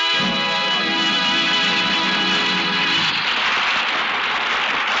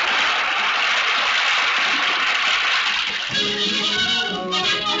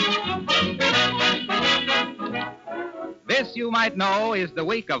 This, you might know, is the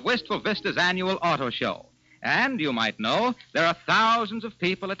week of Wistful Vista's annual auto show. And you might know there are thousands of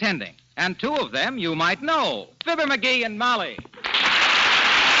people attending. And two of them you might know, Fibber McGee and Molly.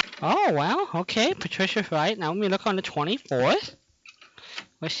 Oh, well, okay. Patricia's right. Now let me look on the 24th.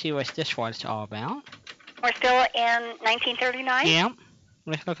 Let's see what this one's all about. We're still in 1939? Yeah.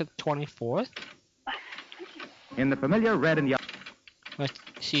 Let's look at the 24th. In the familiar red and yellow. Let's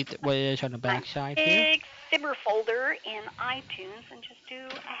see what it is on the back side here. Big Fibber folder in iTunes and just do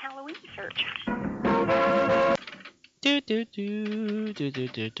a Halloween search.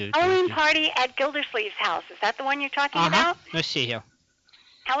 Halloween party at Gildersleeve's house. Is that the one you're talking about? Let's see here.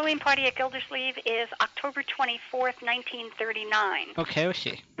 Halloween party at Gildersleeve is October 24th, 1939. Okay, let's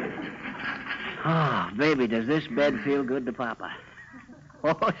see. Oh, baby, does this bed feel good to Papa?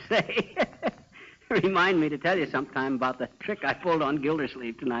 Oh, say, remind me to tell you sometime about the trick I pulled on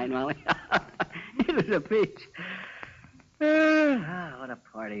Gildersleeve tonight, Molly. It was a peach. What a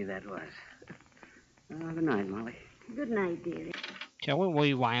party that was. Good night, Molly. Good night, dearie. Okay, we'll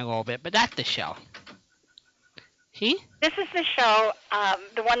rewind a little bit, but that's the show. See? This is the show,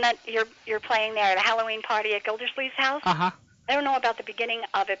 the one that you're playing there, the Halloween party at Gildersleeve's house. Uh-huh. I don't know about the beginning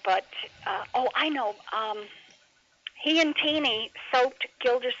of it, but, I know. He and Teenie soaked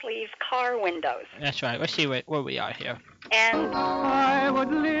Gildersleeve's car windows. That's right. Let's see where we are here. And I would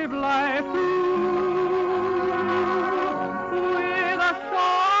live life through with a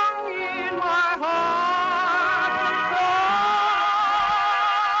song in my heart.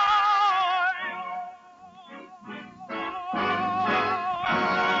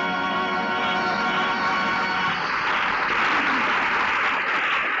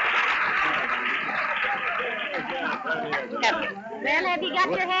 Well, have you got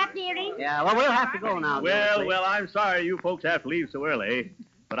your hat, dearie? Yeah, well, we'll have to go now. Well, I'm sorry you folks have to leave so early,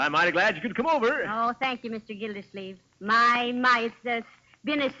 but I'm mighty glad you could come over. Oh, thank you, Mr. Gildersleeve. My, it's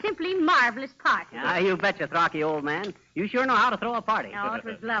been a simply marvelous party. Ah, you betcha, Throcky, old man. You sure know how to throw a party. Oh, it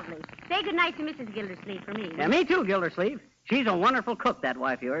was lovely. Say good night to Mrs. Gildersleeve for me. Yeah, me too, Gildersleeve. She's a wonderful cook, that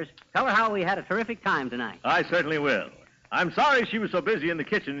wife of yours. Tell her how we had a terrific time tonight. I certainly will. I'm sorry she was so busy in the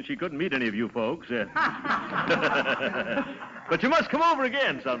kitchen she couldn't meet any of you folks. But you must come over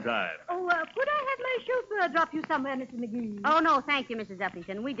again sometime. Oh, could I have my chauffeur drop you somewhere, Mr. McGee? Oh, no, thank you, Mrs.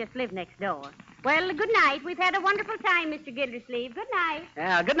 Uppington. We just live next door. Well, good night. We've had a wonderful time, Mr. Gildersleeve. Good night.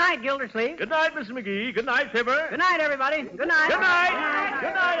 Yeah, good night, Gildersleeve. Good night, Mr. McGee. Good night, Fibber. Good night, everybody. Good night. Good night.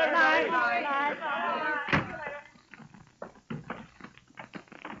 Good night, everybody. Good night.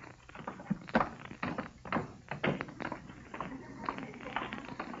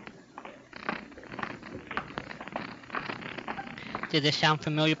 Did this sound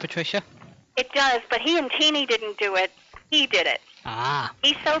familiar, Patricia? it does, but he and Teenie didn't do it. He did it. Ah.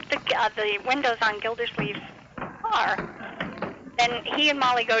 He soaked the windows on Gildersleeve's car. Then he and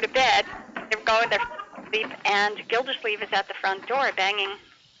Molly go to bed. They're going to sleep, and Gildersleeve is at the front door banging.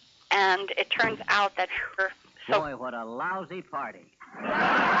 And it turns out that her... Boy, what a lousy party.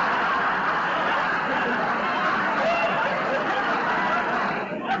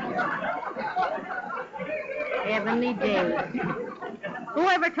 Heavenly days.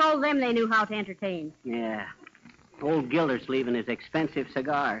 Whoever told them they knew how to entertain? Yeah. Old Gildersleeve and his expensive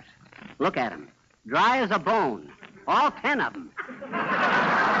cigars. Look at 'em. Dry as a bone. All 10 of 'em.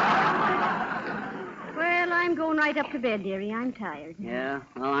 Well, I'm going right up to bed, dearie. I'm tired. Yeah,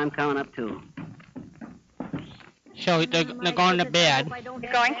 well, I'm coming up, too. So they're going to bed.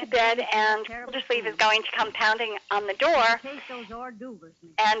 They're going to bed, and Gildersleeve is going to come pounding on the door.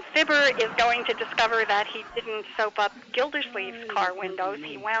 And Fibber is going to discover that he didn't soap up Gildersleeve's car windows.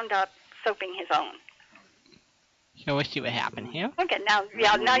 He wound up soaping his own. So we'll see what happened here. Okay, now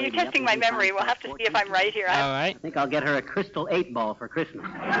you're testing my memory. We'll have to see if I'm right here. All right. I think I'll get her a crystal 8-ball for Christmas.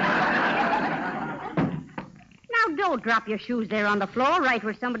 Now, don't drop your shoes there on the floor, right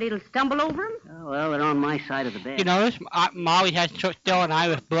where somebody'll stumble over them. Oh, well, they're on my side of the bed. You notice Molly had still an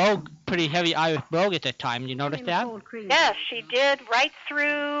Irish brogue, pretty heavy Irish brogue at the time. You notice that? Yes, she did right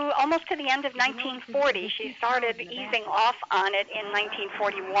through almost to the end of 1940. She started easing off on it in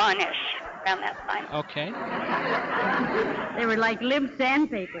 1941-ish, around that time. Okay. They were like limp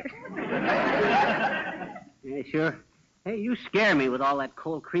sandpaper. Yeah, sure. Hey, you scare me with all that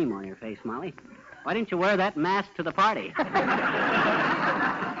cold cream on your face, Molly. Why didn't you wear that mask to the party?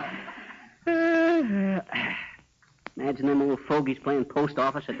 Imagine them old fogies playing post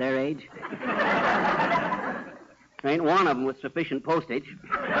office at their age. There ain't one of them with sufficient postage.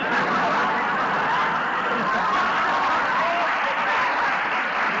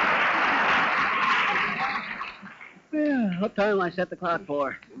 What time will I set the clock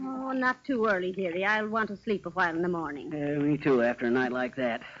for? Oh, not too early, dearie. I'll want to sleep a while in the morning. Me too, after a night like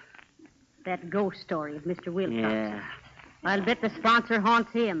that. That ghost story of Mr. Wilcox. Yeah. I'll bet the sponsor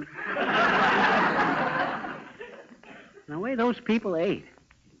haunts him. The way those people ate.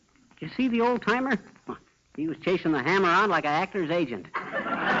 Did you see the old-timer? He was chasing the hammer on like an actor's agent.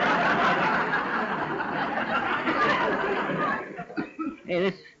 Hey,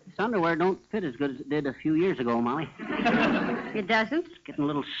 this underwear don't fit as good as it did a few years ago, Molly. It doesn't? It's getting a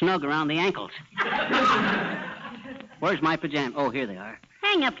little snug around the ankles. Where's my pajamas? Oh, here they are.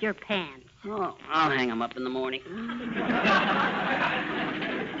 Hang up your pants. Oh, I'll hang them up in the morning.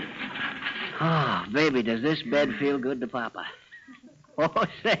 Oh, baby, does this bed feel good to Papa? Oh,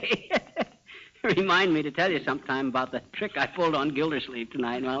 say, remind me to tell you sometime about the trick I pulled on Gildersleeve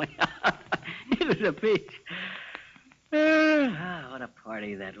tonight, Molly. It was a peach. What a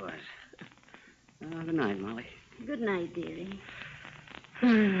party that was. Oh, good night, Molly. Good night, dearie.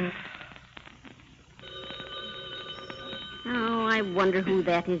 Oh, I wonder who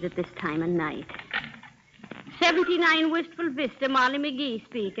that is at this time of night. 79 Wistful Vista, Molly McGee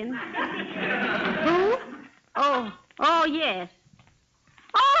speaking. Who? Oh, yes.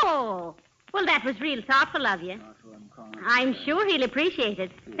 Oh, well, that was real thoughtful of you. I'm sure he'll appreciate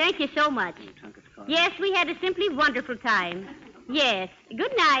it. Thank you so much. Yes, we had a simply wonderful time. Yes.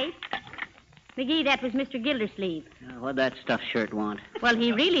 Good night. McGee, that was Mr. Gildersleeve. What'd that stuffed shirt want? Well,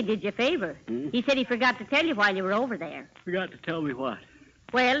 he really did you a favor. Hmm? He said he forgot to tell you while you were over there. Forgot to tell me what?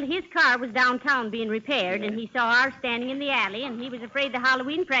 Well, his car was downtown being repaired, and he saw ours standing in the alley, and he was afraid the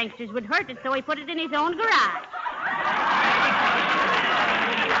Halloween pranksters would hurt it, so he put it in his own garage.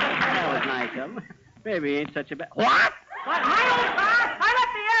 That was nice of him. Maybe he ain't such a bad... What? What? My own car? I let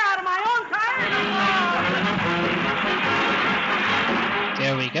the air out of my own car.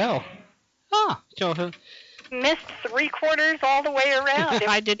 There we go. Oh, so Missed 3/4 all the way around.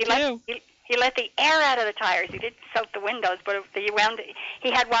 I did too. He let the air out of the tires. He did soak the windows, but he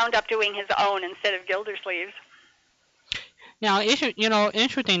had wound up doing his own instead of Gildersleeve's. Now,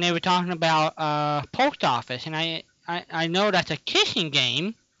 interesting. They were talking about post office, and I know that's a kissing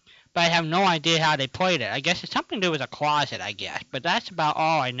game, but I have no idea how they played it. I guess it's something to do with a closet, I guess, but that's about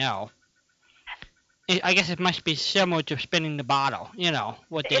all I know. I guess it must be similar to spinning the bottle,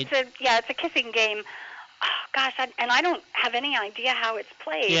 what they... It's a kissing game. Oh, gosh, and I don't have any idea how it's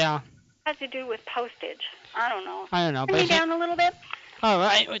played. Yeah. It has to do with postage. I don't know. Turn me down a little bit? All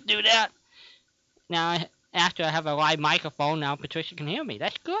right, we'll do that. Now, after I have a live microphone, now Patricia can hear me.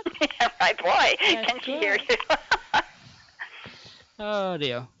 That's good. Right, boy. That's Can she hear you? Oh,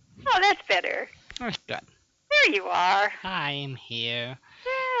 dear. Oh, that's better. That's good. There you are. I'm here.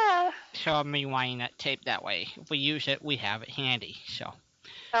 Yeah. So I'm rewinding that tape that way. If we use it, we have it handy. So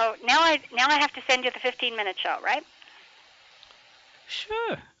now I have to send you the 15-minute show, right?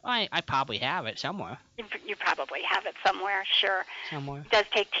 Sure. I probably have it somewhere. You probably have it somewhere, sure. Somewhere. It does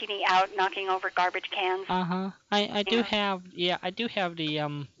take Teeny out knocking over garbage cans. Uh-huh. I do Yeah. have, I do have the,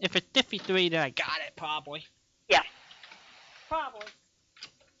 if it's 53, then I got it, probably. Yeah. Probably.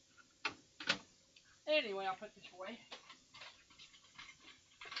 Anyway, I'll put this away.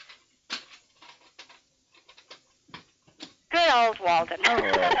 Good old Walden.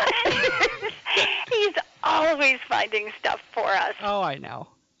 He's always finding stuff for us. Oh, I know.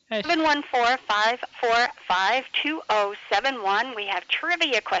 714-545-2071. We have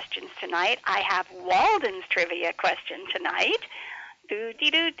trivia questions tonight. I have Walden's trivia question tonight.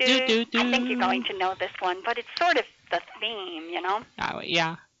 Do-dee-doo-doo. I think you're going to know this one, but it's sort of the theme, you know? Oh,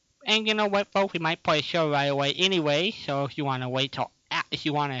 yeah. And you know what, folks? We might play a show right away anyway, so if you want to wait till, if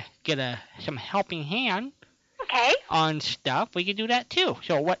you want to get some helping hand Okay. on stuff, we can do that too.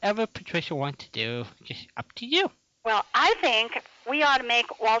 So whatever Patricia wants to do, just up to you. Well, I think we ought to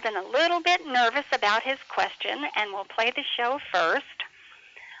make Walden a little bit nervous about his question, and we'll play the show first.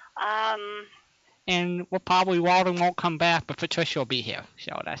 And Walden won't come back, but Patricia will be here,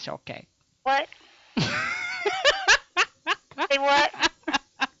 so that's okay. What? Say what?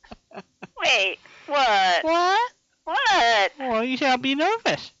 Wait, what? What? What? Well, you said I'll be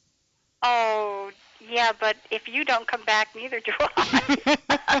nervous. Oh, yeah, but if you don't come back, neither do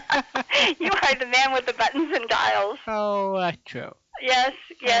I. You are the man with the buttons and dials. Oh, that's true. Yes.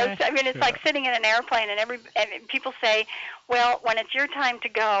 That's I mean, it's true. like sitting in an airplane, and people say, well, when it's your time to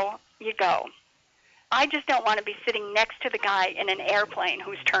go, you go. I just don't want to be sitting next to the guy in an airplane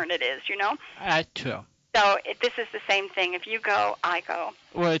whose turn it is, you know? That's true. So this is the same thing. If you go, I go.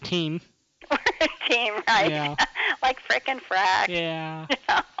 We're a team. We're a team, right? Yeah. Like frick and frack. Yeah.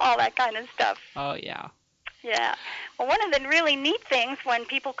 All that kind of stuff. Oh, yeah. Yeah. Well, one of the really neat things when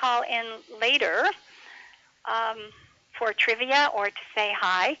people call in later for trivia or to say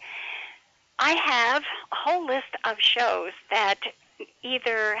hi, I have a whole list of shows that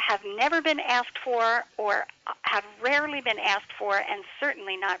either have never been asked for or have rarely been asked for, and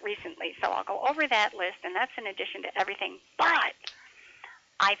certainly not recently. So I'll go over that list, and that's in addition to everything. But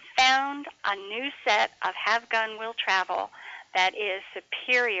I found a new set of Have Gun Will Travel that is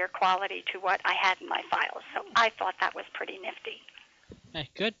superior quality to what I had in my files. So I thought that was pretty nifty. That's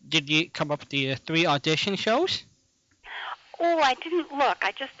good. Did you come up with the 3 audition shows? Oh, I didn't look.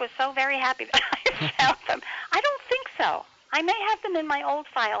 I just was so very happy that I found them. I don't think so. I may have them in my old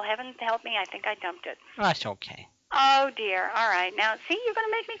file. Heaven help me, I think I dumped it. Oh, that's okay. Oh, dear. All right. Now, see, you're going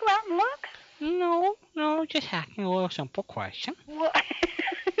to make me go out and look? No, just asking a little simple question. Well,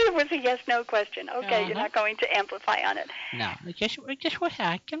 it was a yes-no question. Okay, You're not going to amplify on it. No, just we're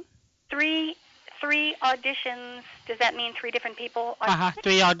hacking. Three auditions. Does that mean 3 different people?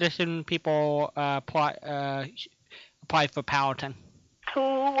 3 audition people applied for Paladin.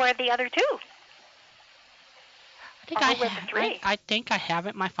 Who were the other 2? I think I have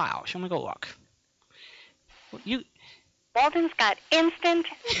it in my files. Let me go look. Walden's got instant.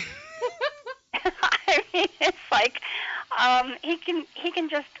 I mean, it's like he can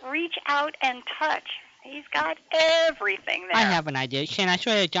just reach out and touch. He's got everything there. I have an idea. Can I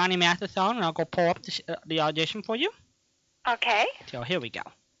show you Johnny Mathis song, and I'll go pull up the audition for you? Okay. So here we go.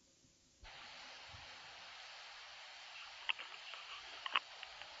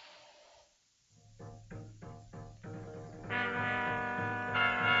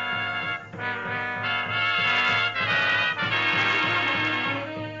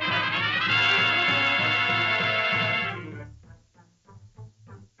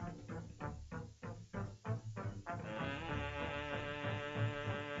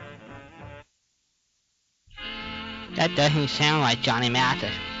 That doesn't sound like Johnny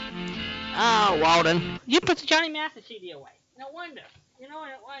Mathis. Oh, Walden, you put the Johnny Mathis CD away. No wonder. No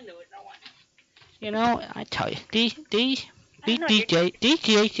wonder. You know, I tell you, these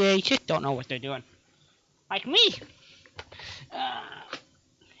DJs just don't know what they're doing. Like me.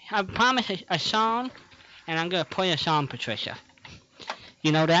 I promised a song, and I'm going to play a song, Patricia.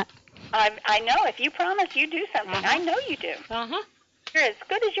 You know that? I know. If you promise, you do something. I know you do. You're as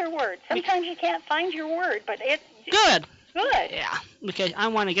good as your word. Sometimes you can't find your word, but it's good. Good. Yeah, because I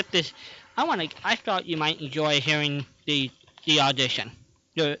want to get this. I thought you might enjoy hearing the audition.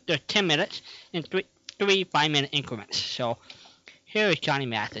 They're 10 minutes in three 5-minute increments. So here is Johnny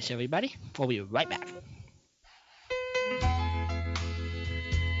Mathis, everybody. We'll be right back.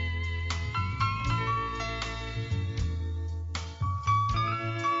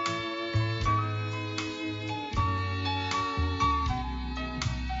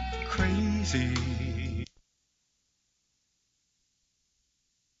 Crazy